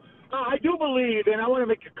call. So I do believe, and I want to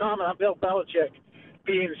make a comment on Bill Belichick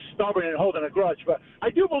being stubborn and holding a grudge, but I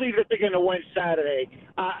do believe that they're going to win Saturday.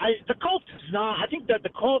 The Colts is not. I think that the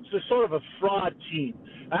Colts are sort of a fraud team.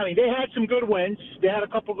 I mean, they had some good wins. They had a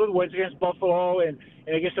couple good wins against Buffalo and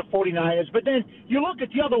against the 49ers. But then you look at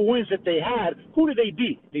the other wins that they had. Who did they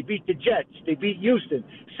beat? They beat the Jets. They beat Houston.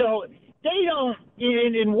 So they don't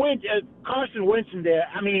Carson Wentz in there.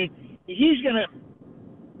 I mean, he's going to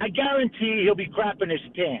 – I guarantee he'll be crapping his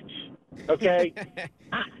pants, okay?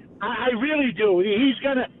 I really do. He's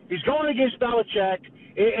going against Belichick.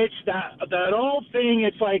 It's that old thing.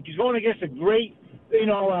 It's like he's going against a great,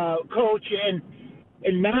 coach.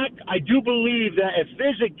 And Mac, I do believe that if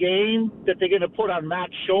there's a game that they're going to put on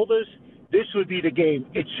Mac's shoulders, this would be the game.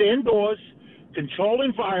 It's indoors, controlled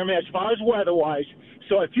environment as far as weather-wise.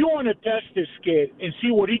 So if you want to test this kid and see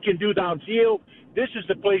what he can do downfield, this is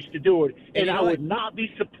the place to do it. And I would not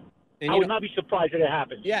be surprised if it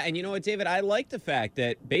happens. Yeah, and you know what, David? I like the fact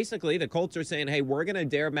that basically the Colts are saying, hey, we're going to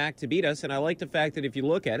dare Mac to beat us. And I like the fact that if you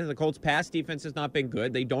look at it, the Colts' pass defense has not been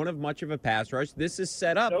good. They don't have much of a pass rush. This is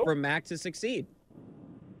set up for Mac to succeed.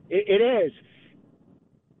 It is.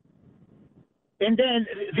 And then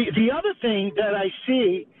the other thing that I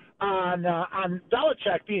see on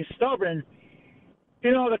Belichick being stubborn,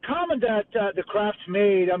 the comment that the Krafts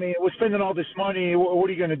made, I mean, we're spending all this money, what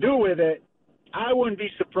are you going to do with it? I wouldn't be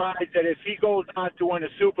surprised that if he goes on to win a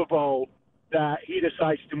Super Bowl, that he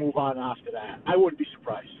decides to move on after that. I wouldn't be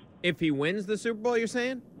surprised. If he wins the Super Bowl, you're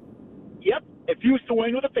saying? Yep. If he was to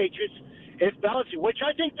win with the Patriots, if Belichick, which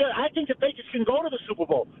I think the Patriots can go to the Super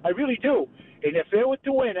Bowl. I really do. And if they were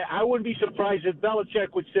to win it, I wouldn't be surprised if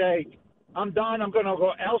Belichick would say, I'm done, I'm going to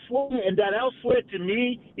go elsewhere. And that elsewhere, to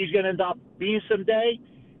me, he's going to end up being someday,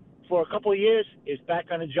 for a couple of years, is back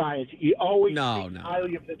on the Giants. He always speaks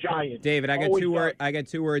highly of the Giants. David, I got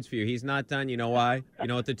two words for you. He's not done. You know why? You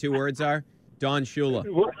know what the two words are? Don Shula.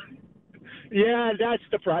 Yeah, that's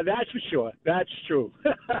for sure. That's true.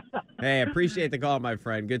 Hey, I appreciate the call, my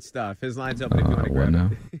friend. Good stuff. His line's open if you want to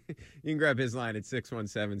grab it. You can grab his line at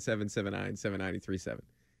 617-779-7937.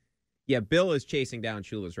 Yeah, Bill is chasing down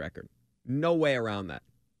Shula's record. No way around that.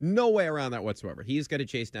 No way around that whatsoever. He's going to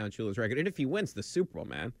chase down Shula's record. And if he wins the Super Bowl,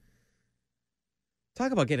 man,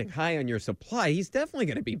 talk about getting high on your supply. He's definitely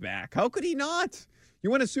going to be back. How could he not?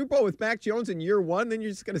 You win a Super Bowl with Mac Jones in year one, then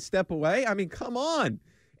you're just going to step away? I mean, come on.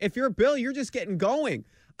 If you're Bill, you're just getting going.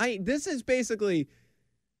 This is basically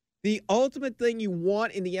the ultimate thing you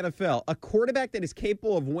want in the NFL. A quarterback that is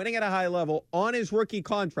capable of winning at a high level on his rookie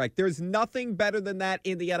contract. There's nothing better than that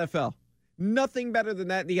in the NFL. Nothing better than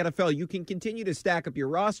that in the NFL. You can continue to stack up your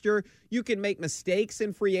roster. You can make mistakes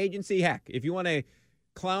in free agency. Heck, if you want to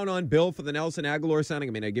clown on Bill for the Nelson Aguilar signing,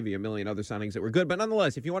 I mean, I give you a million other signings that were good, but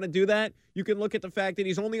nonetheless, if you want to do that, you can look at the fact that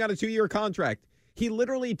he's only on a 2-year contract. He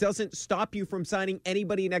literally doesn't stop you from signing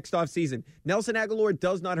anybody next offseason. Nelson Aguilar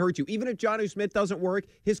does not hurt you. Even if Jonnu Smith doesn't work,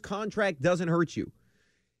 his contract doesn't hurt you.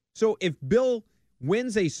 So if Bill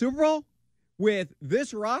wins a Super Bowl with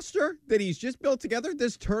this roster that he's just built together,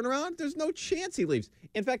 this turnaround, there's no chance he leaves.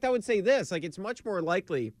 In fact, I would say this, it's much more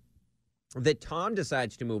likely that Tom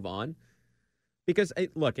decides to move on. Because,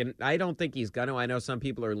 look, and I don't think he's going to. I know some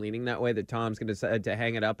people are leaning that way, that Tom's going to decide to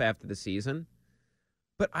hang it up after the season.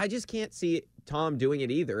 But I just can't see Tom doing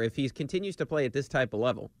it either if he continues to play at this type of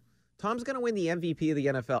level. Tom's going to win the MVP of the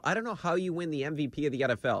NFL. I don't know how you win the MVP of the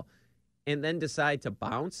NFL and then decide to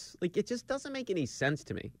bounce. It just doesn't make any sense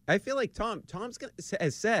to me. I feel like Tom's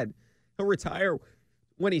has said he'll retire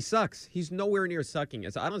when he sucks. He's nowhere near sucking.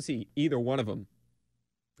 So I don't see either one of them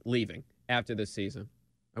leaving after this season.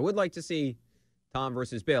 I would like to see Tom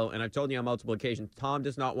versus Bill, and I've told you on multiple occasions, Tom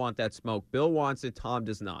does not want that smoke. Bill wants it. Tom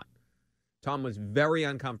does not. Tom was very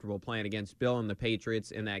uncomfortable playing against Bill and the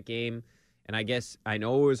Patriots in that game. And I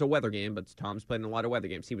know it was a weather game, but Tom's played in a lot of weather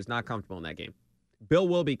games. He was not comfortable in that game. Bill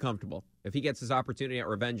will be comfortable. If he gets his opportunity at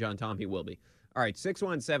revenge on Tom, he will be. All right,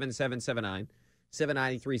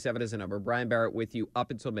 617-779-7937 is the number. Brian Barrett with you up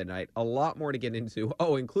until midnight. A lot more to get into.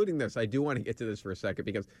 Oh, including this. I do want to get to this for a second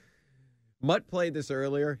because Mutt played this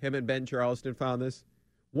earlier. Him and Ben Charleston found this.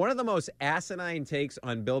 One of the most asinine takes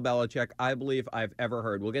on Bill Belichick I believe I've ever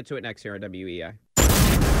heard. We'll get to it next here on WEI.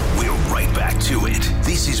 We're right back to it.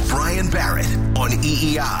 This is Brian Barrett on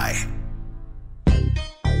EEI.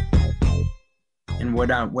 And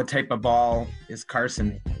what type of ball is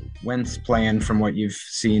Carson Wentz playing from what you've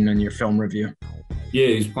seen in your film review? Yeah,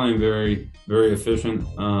 he's playing very, very efficient.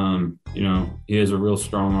 He has a real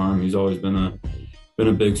strong arm. He's always been a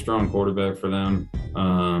big, strong quarterback for them.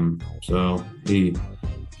 So he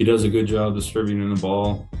he does a good job distributing the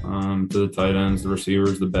ball to the tight ends, the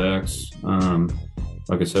receivers, the backs.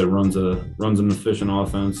 Like I said, runs an efficient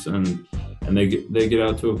offense, and they get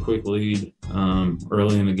out to a quick lead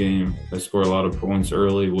early in the game. They score a lot of points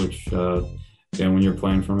early, which again, when you're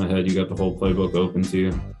playing from ahead, you got the whole playbook open to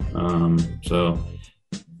you.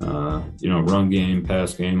 Run game,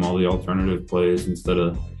 pass game, all the alternative plays instead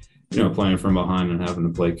of playing from behind and having to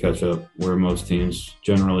play catch up, where most teams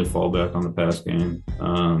generally fall back on the pass game.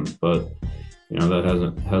 But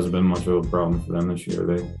that hasn't been much of a problem for them this year.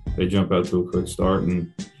 They jump out to a quick start,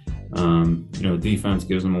 and defense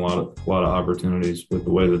gives them a lot of opportunities with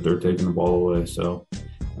the way that they're taking the ball away. So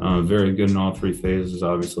very good in all three phases.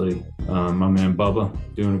 Obviously, my man Bubba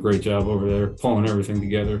doing a great job over there, pulling everything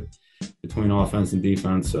together between offense and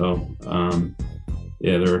defense. So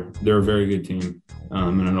they're a very good team,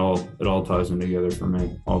 and it all ties in together for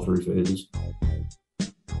me, all three phases.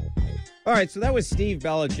 All right, so that was Steve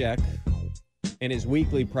Belichick in his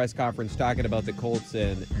weekly press conference talking about the Colts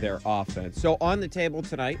and their offense. So on the table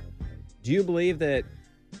tonight, do you believe that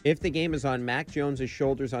if the game is on Mac Jones'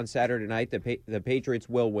 shoulders on Saturday night, the Patriots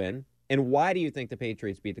will win? And why do you think the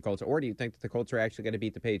Patriots beat the Colts? Or do you think that the Colts are actually going to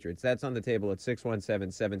beat the Patriots? That's on the table at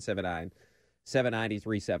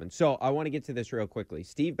 617-779-7937. So I want to get to this real quickly.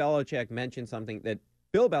 Steve Belichick mentioned something that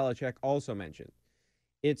Bill Belichick also mentioned.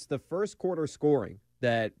 It's the first quarter scoring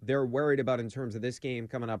that they're worried about in terms of this game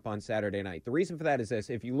coming up on Saturday night. The reason for that is this.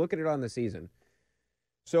 If you look at it on the season,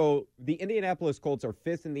 so the Indianapolis Colts are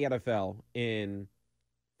 5th in the NFL in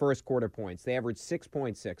first quarter points. They average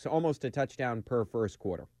 6.6, almost a touchdown per first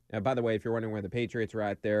quarter. By the way, if you're wondering where the Patriots are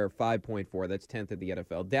at, they're 5.4. That's 10th in the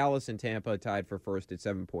NFL. Dallas and Tampa tied for first at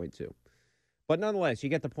 7.2. But nonetheless, you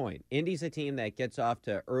get the point. Indy's a team that gets off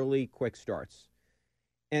to early, quick starts.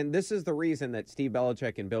 And this is the reason that Steve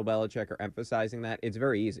Belichick and Bill Belichick are emphasizing that. It's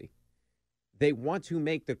very easy. They want to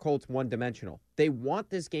make the Colts one-dimensional. They want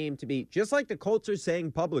this game to be, just like the Colts are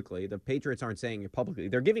saying publicly, the Patriots aren't saying it publicly.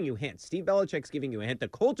 They're giving you hints. Steve Belichick's giving you a hint. The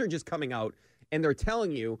Colts are just coming out, and they're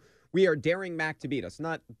telling you, we are daring Mac to beat us.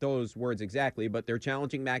 Not those words exactly, but they're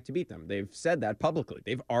challenging Mac to beat them. They've said that publicly.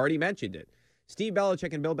 They've already mentioned it. Steve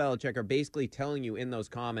Belichick and Bill Belichick are basically telling you in those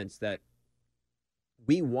comments that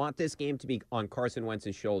we want this game to be on Carson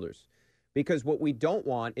Wentz's shoulders, because what we don't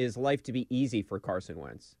want is life to be easy for Carson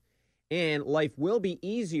Wentz. And life will be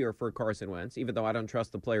easier for Carson Wentz, even though I don't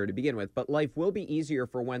trust the player to begin with, but life will be easier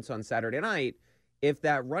for Wentz on Saturday night if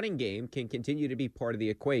that running game can continue to be part of the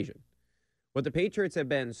equation. What the Patriots have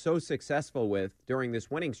been so successful with during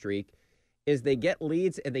this winning streak is they get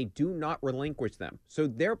leads and they do not relinquish them. So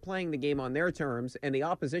they're playing the game on their terms, and the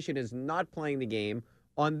opposition is not playing the game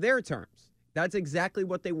on their terms. That's exactly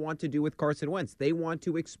what they want to do with Carson Wentz. They want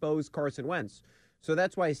to expose Carson Wentz. So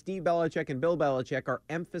that's why Steve Belichick and Bill Belichick are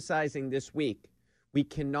emphasizing this week, we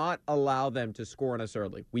cannot allow them to score on us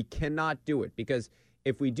early. We cannot do it, because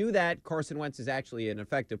if we do that, Carson Wentz is actually an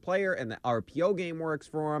effective player, and the RPO game works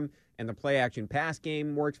for him, and the play-action pass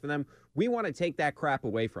game works for them. We want to take that crap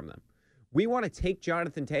away from them. We want to take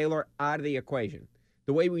Jonathan Taylor out of the equation.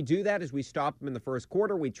 The way we do that is we stop him in the first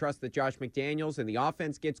quarter. We trust that Josh McDaniels and the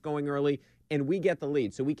offense gets going early, and we get the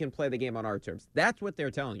lead so we can play the game on our terms. That's what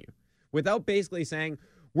they're telling you. Without basically saying,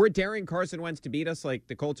 we're daring Carson Wentz to beat us, like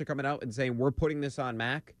the Colts are coming out and saying, we're putting this on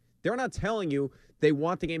Mac. They're not telling you they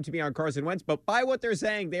want the game to be on Carson Wentz, but by what they're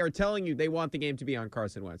saying, they are telling you they want the game to be on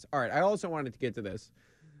Carson Wentz. All right, I also wanted to get to this.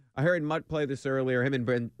 I heard Mutt play this earlier. Him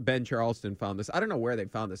and Ben Charleston found this. I don't know where they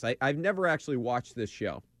found this. I've never actually watched this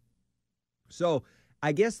show. So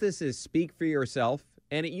I guess this is Speak for Yourself.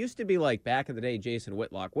 And it used to be like back in the day, Jason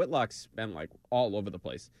Whitlock. Whitlock's been like all over the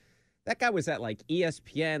place. That guy was at like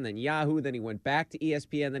ESPN, then Yahoo, then he went back to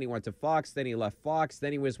ESPN, then he went to Fox, then he left Fox,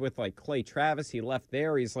 then he was with like Clay Travis. He left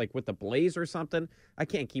there. He's like with the Blaze or something. I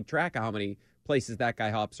can't keep track of how many places that guy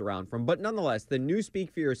hops around from. But nonetheless, the new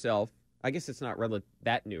Speak for Yourself, I guess it's not really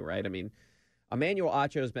that new, right? I mean, Emmanuel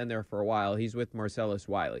Acho's been there for a while. He's with Marcellus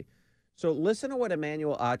Wiley. So listen to what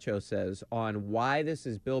Emmanuel Acho says on why this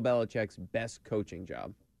is Bill Belichick's best coaching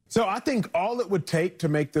job. So I think all it would take to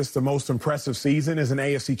make this the most impressive season is an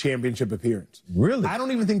AFC Championship appearance. Really? I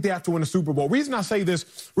don't even think they have to win a Super Bowl. Reason I say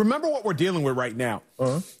this, remember what we're dealing with right now.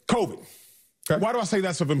 COVID. Okay. Why do I say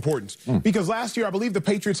that's of importance? Because last year, I believe the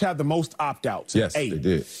Patriots had the most opt-outs. Yes, 8. they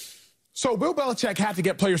did. So Bill Belichick had to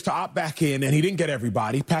get players to opt back in, and he didn't get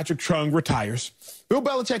everybody. Patrick Chung retires. Bill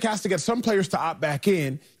Belichick has to get some players to opt back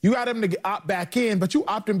in. You got him to opt back in, but you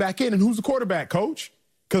opt him back in, and who's the quarterback, coach?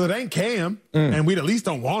 Because it ain't Cam, and we at least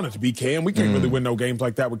don't want it to be Cam. We can't really win no games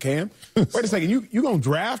like that with Cam. Wait a second, you going to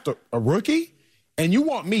draft a rookie? And you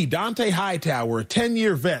want me, Dante Hightower, a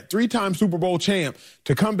 10-year vet, 3-time Super Bowl champ,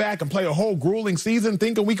 to come back and play a whole grueling season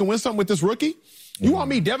thinking we can win something with this rookie? You want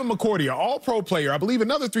me, Devin McCourty, an all-pro player, I believe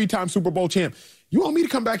another 3-time Super Bowl champ. You want me to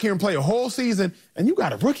come back here and play a whole season, and you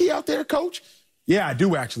got a rookie out there, coach? Yeah, I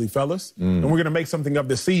do actually, fellas. And we're going to make something of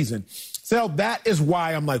this season. So that is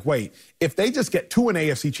why I'm like, wait, if they just get to an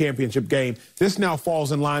AFC championship game, this now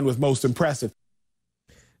falls in line with most impressive.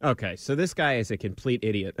 Okay, so this guy is a complete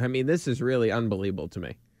idiot. I mean, this is really unbelievable to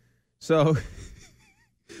me. So,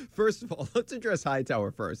 first of all, let's address Hightower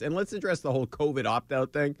first, and let's address the whole COVID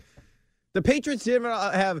opt-out thing. The Patriots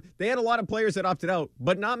they had a lot of players that opted out,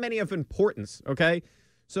 but not many of importance, okay?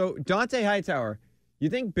 So, Dante Hightower, you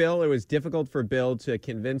think it was difficult for Bill to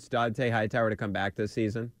convince Dante Hightower to come back this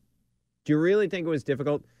season? Do you really think it was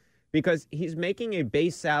difficult? Because he's making a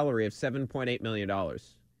base salary of $7.8 million.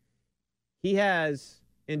 He has...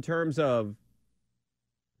 in terms of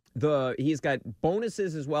he's got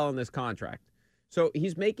bonuses as well in this contract. So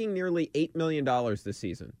he's making nearly $8 million this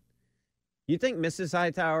season. You think Mrs.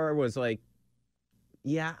 Hightower was like,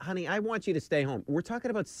 yeah, honey, I want you to stay home. We're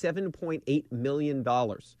talking about $7.8 million,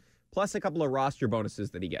 plus a couple of roster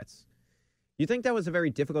bonuses that he gets. You think that was a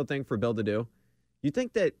very difficult thing for Bill to do? You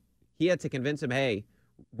think that he had to convince him, hey,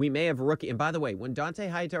 we may have a rookie. And by the way, when Dante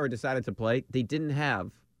Hightower decided to play, they didn't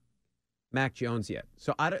have Mac Jones yet.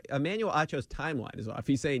 So Emmanuel Acho's timeline is off.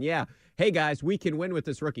 He's saying, yeah, hey, guys, we can win with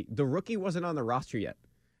this rookie. The rookie wasn't on the roster yet.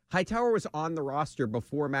 Hightower was on the roster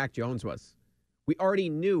before Mac Jones was. We already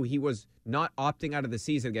knew he was not opting out of the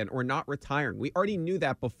season again or not retiring. We already knew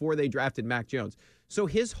that before they drafted Mac Jones. So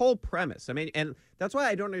his whole premise, I mean, and that's why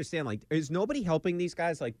I don't understand, like, is nobody helping these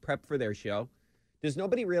guys, like, prep for their show? Does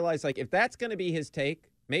nobody realize, like, if that's going to be his take,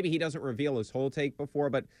 maybe he doesn't reveal his whole take before,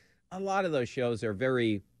 but a lot of those shows are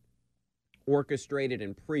very orchestrated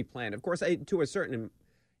and pre-planned. Of course, to a certain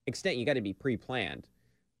extent, you got to be pre-planned.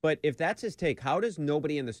 But if that's his take, how does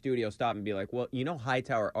nobody in the studio stop and be like, well, you know,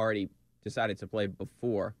 Hightower already decided to play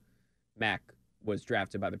before Mac was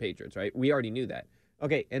drafted by the Patriots, right? We already knew that.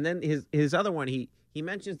 Okay, and then his other one, he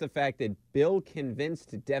mentions the fact that Bill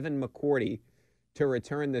convinced Devin McCourty to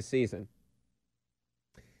return this season.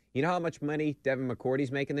 You know how much money Devin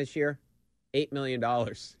McCourty's making this year? $8 million.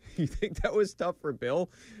 You think that was tough for Bill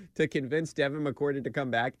to convince Devin McCourty to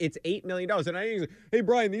come back? It's $8 million. And I think, hey,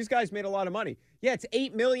 Brian, these guys made a lot of money. Yeah, it's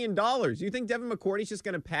 $8 million. You think Devin McCourty's just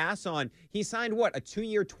going to pass on? He signed, what, a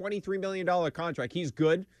 2-year, $23 million contract. He's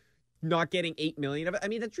good, not getting $8 million of it. I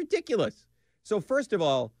mean, that's ridiculous. So first of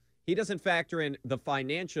all, he doesn't factor in the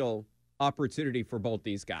financial opportunity for both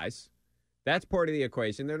these guys. That's part of the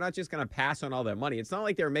equation. They're not just going to pass on all that money. It's not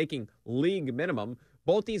like they're making league minimum.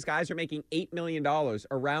 Both these guys are making $8 million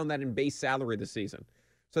around that in base salary this season.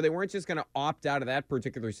 So they weren't just going to opt out of that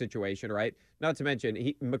particular situation, right? Not to mention,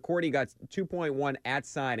 McCourty got 2.1 at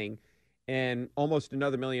signing and almost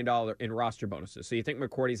another $1 million in roster bonuses. So you think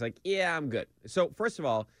McCourty's like, yeah, I'm good. So first of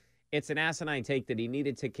all, it's an asinine take that he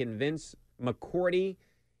needed to convince McCourty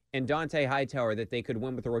and Dante Hightower that they could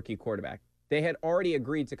win with a rookie quarterback. They had already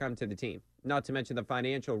agreed to come to the team, not to mention the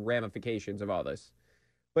financial ramifications of all this.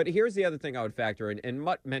 But here's the other thing I would factor in, and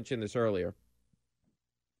Mutt mentioned this earlier.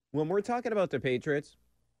 When we're talking about the Patriots,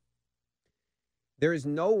 there is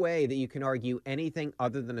no way that you can argue anything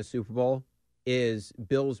other than a Super Bowl is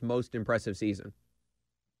Bill's most impressive season.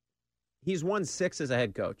 He's won 6 as a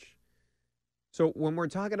head coach. So when we're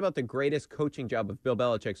talking about the greatest coaching job of Bill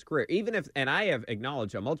Belichick's career, even if, and I have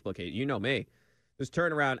acknowledged on multiple occasions, you know me, this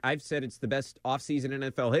turnaround, I've said it's the best offseason in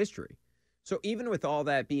NFL history. So even with all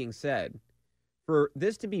that being said, for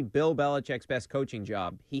this to be Bill Belichick's best coaching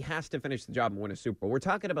job, he has to finish the job and win a Super Bowl. We're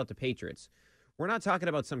talking about the Patriots. We're not talking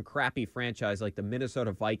about some crappy franchise like the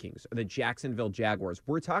Minnesota Vikings or the Jacksonville Jaguars.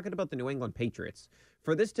 We're talking about the New England Patriots.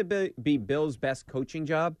 For this to be Bill's best coaching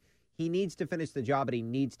job, he needs to finish the job and he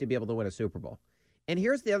needs to be able to win a Super Bowl. And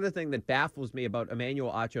here's the other thing that baffles me about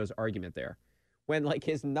Emmanuel Acho's argument there. When, like,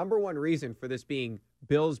 his number one reason for this being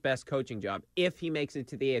Bill's best coaching job, if he makes it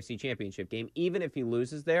to the AFC Championship game, even if he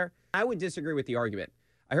loses there, I would disagree with the argument.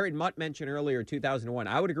 I heard Mutt mention earlier 2001.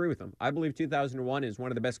 I would agree with him. I believe 2001 is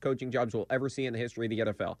one of the best coaching jobs we'll ever see in the history of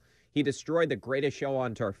the NFL. He destroyed the greatest show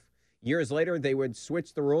on turf. Years later, they would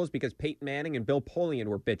switch the rules because Peyton Manning and Bill Polian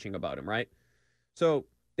were bitching about him, right? So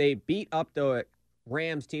they beat up the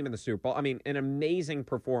Rams team in the Super Bowl. I mean, an amazing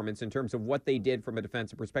performance in terms of what they did from a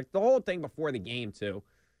defensive perspective. The whole thing before the game, too.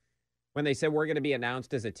 When they said we're going to be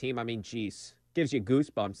announced as a team, I mean, geez, gives you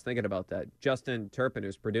goosebumps thinking about that. Justin Turpin,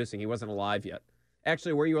 who's producing, he wasn't alive yet.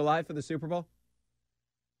 Actually, were you alive for the Super Bowl?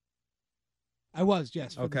 I was,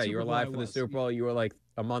 yes. Okay, you were alive for the Super Bowl. You were like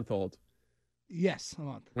a month old. Yes, a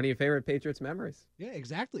month. One of your favorite Patriots memories. Yeah,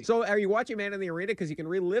 exactly. So are you watching Man in the Arena because you can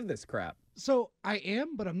relive this crap? So I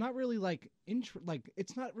am, but I'm not really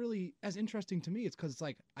it's not really as interesting to me. It's because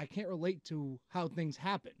I can't relate to how things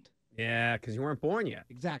happened. Yeah, because you weren't born yet.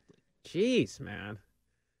 Exactly. Jeez, man.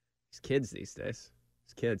 These kids these days.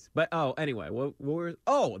 These kids. But, anyway,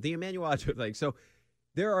 the Emmanuel Acho thing. So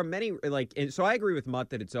there are many, and so I agree with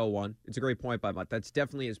Mutt that it's 0-1. It's a great point by Mutt. That's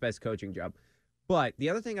definitely his best coaching job. But the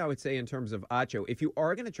other thing I would say in terms of Acho, if you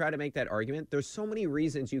are going to try to make that argument, there's so many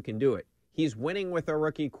reasons you can do it. He's winning with a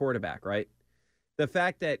rookie quarterback, right? The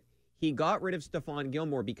fact that he got rid of Stephon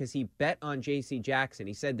Gilmore because he bet on J.C. Jackson.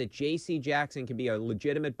 He said that J.C. Jackson can be a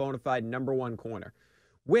legitimate bona fide number one corner,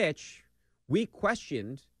 which we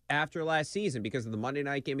questioned after last season because of the Monday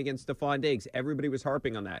night game against Stephon Diggs. Everybody was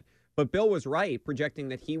harping on that. But Bill was right, projecting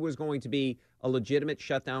that he was going to be a legitimate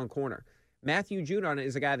shutdown corner. Matthew Judon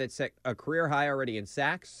is a guy that set a career high already in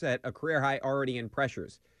sacks, set a career high already in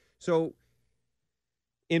pressures. So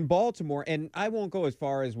in Baltimore, and I won't go as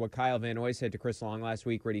far as what Kyle Van Noy said to Chris Long last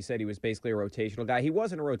week, where he said he was basically a rotational guy. He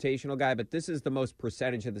wasn't a rotational guy, but this is the most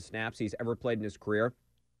percentage of the snaps he's ever played in his career.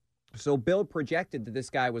 So Bill projected that this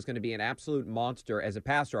guy was going to be an absolute monster as a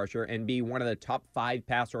pass rusher and be one of the top 5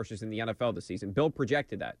 pass rushers in the NFL this season. Bill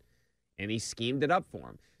projected that, and he schemed it up for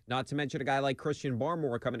him. Not to mention a guy like Christian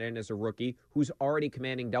Barmore coming in as a rookie who's already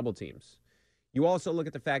commanding double teams. You also look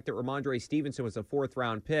at the fact that Ramondre Stevenson was a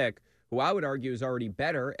 4th-round pick, who I would argue is already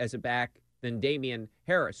better as a back than Damian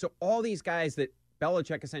Harris. So all these guys that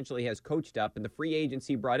Belichick essentially has coached up and the free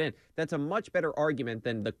agency brought in, that's a much better argument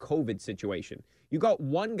than the COVID situation. You got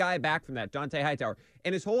one guy back from that, Dont'a Hightower.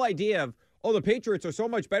 And his whole idea of, the Patriots are so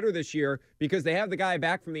much better this year because they have the guy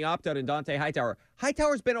back from the opt-out in Dont'a Hightower.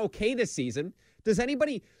 Hightower's been okay this season. Does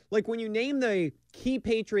anybody, when you name the key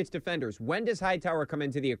Patriots defenders, when does Hightower come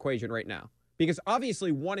into the equation right now? Because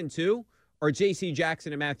obviously 1 and 2 are J.C.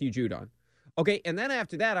 Jackson and Matthew Judon. Okay, and then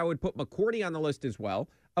after that, I would put McCourty on the list as well.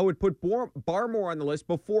 I would put Barmore on the list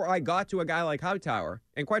before I got to a guy like Hightower.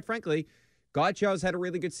 And quite frankly, Godchaux's had a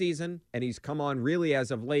really good season, and he's come on really as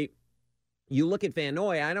of late. You look at Van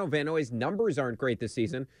Noy. I know Van Noy's numbers aren't great this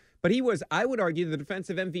season, but he was, I would argue, the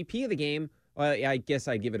defensive MVP of the game. I guess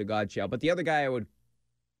I'd give it a Godchaux. But the other guy I would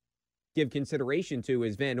give consideration to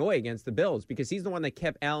is Van Noy against the Bills because he's the one that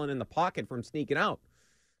kept Allen in the pocket from sneaking out.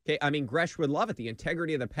 Okay, I mean, Gresh would love it. The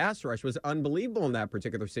integrity of the pass rush was unbelievable in that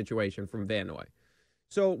particular situation from Van Noy.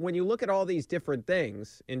 So when you look at all these different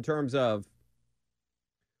things in terms of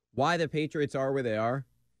why the Patriots are where they are,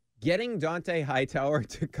 getting Dont'a Hightower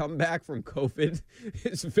to come back from COVID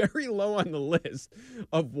is very low on the list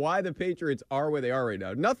of why the Patriots are where they are right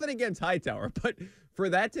now. Nothing against Hightower, but for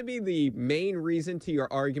that to be the main reason to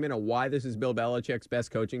your argument of why this is Bill Belichick's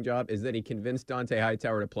best coaching job is that he convinced Dont'a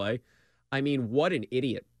Hightower to play. I mean, what an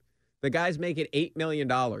idiot. The guy's making $8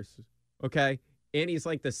 million, okay? And he's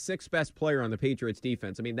like the 6th best player on the Patriots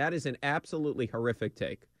defense. I mean, that is an absolutely horrific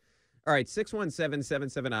take. All right,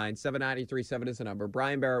 617-779-7937 is the number.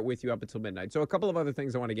 Brian Barrett with you up until midnight. So a couple of other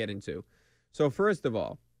things I want to get into. So first of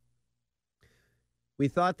all, we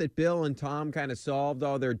thought that Bill and Tom kind of solved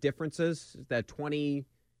all their differences, that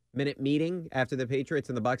 20-minute meeting after the Patriots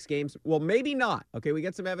and the Bucs games. Well, maybe not. Okay, we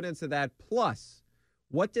get some evidence of that. Plus,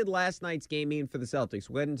 what did last night's game mean for the Celtics?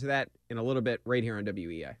 We'll get into that in a little bit right here on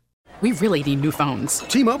WEI. We really need new phones.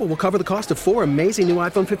 T-Mobile will cover the cost of 4 amazing new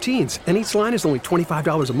iPhone 15s, and each line is only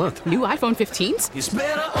 $25 a month. New iPhone 15s? It's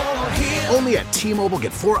better over here. Only at T-Mobile,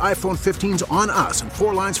 get 4 iPhone 15s on us and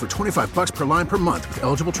 4 lines for $25 per line per month with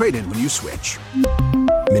eligible trade-in when you switch.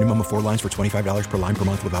 Minimum of 4 lines for $25 per line per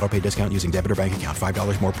month with autopay discount using debit or bank account.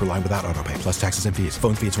 $5 more per line without autopay, plus taxes and fees.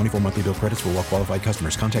 Phone fee at 24 monthly bill credits for well-qualified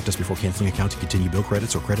customers. Contact us before canceling account to continue bill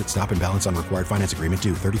credits or credit stop and balance on required finance agreement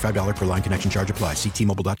due. $35 per line connection charge applies. See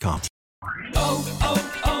T-Mobile.com.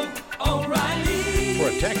 O'Reilly.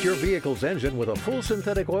 Protect your vehicle's engine with a full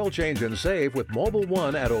synthetic oil change and save with Mobil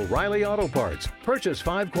 1 at O'Reilly Auto Parts. Purchase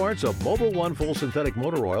 5 quarts of Mobil 1 full synthetic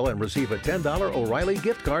motor oil and receive a $10 O'Reilly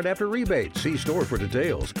gift card after rebate. See store for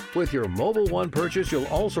details. With your Mobil 1 purchase, you'll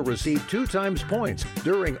also receive 2 times points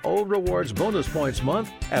during O Rewards Bonus Points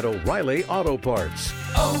Month at O'Reilly Auto Parts.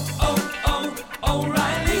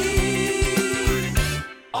 O'Reilly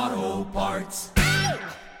Auto Parts.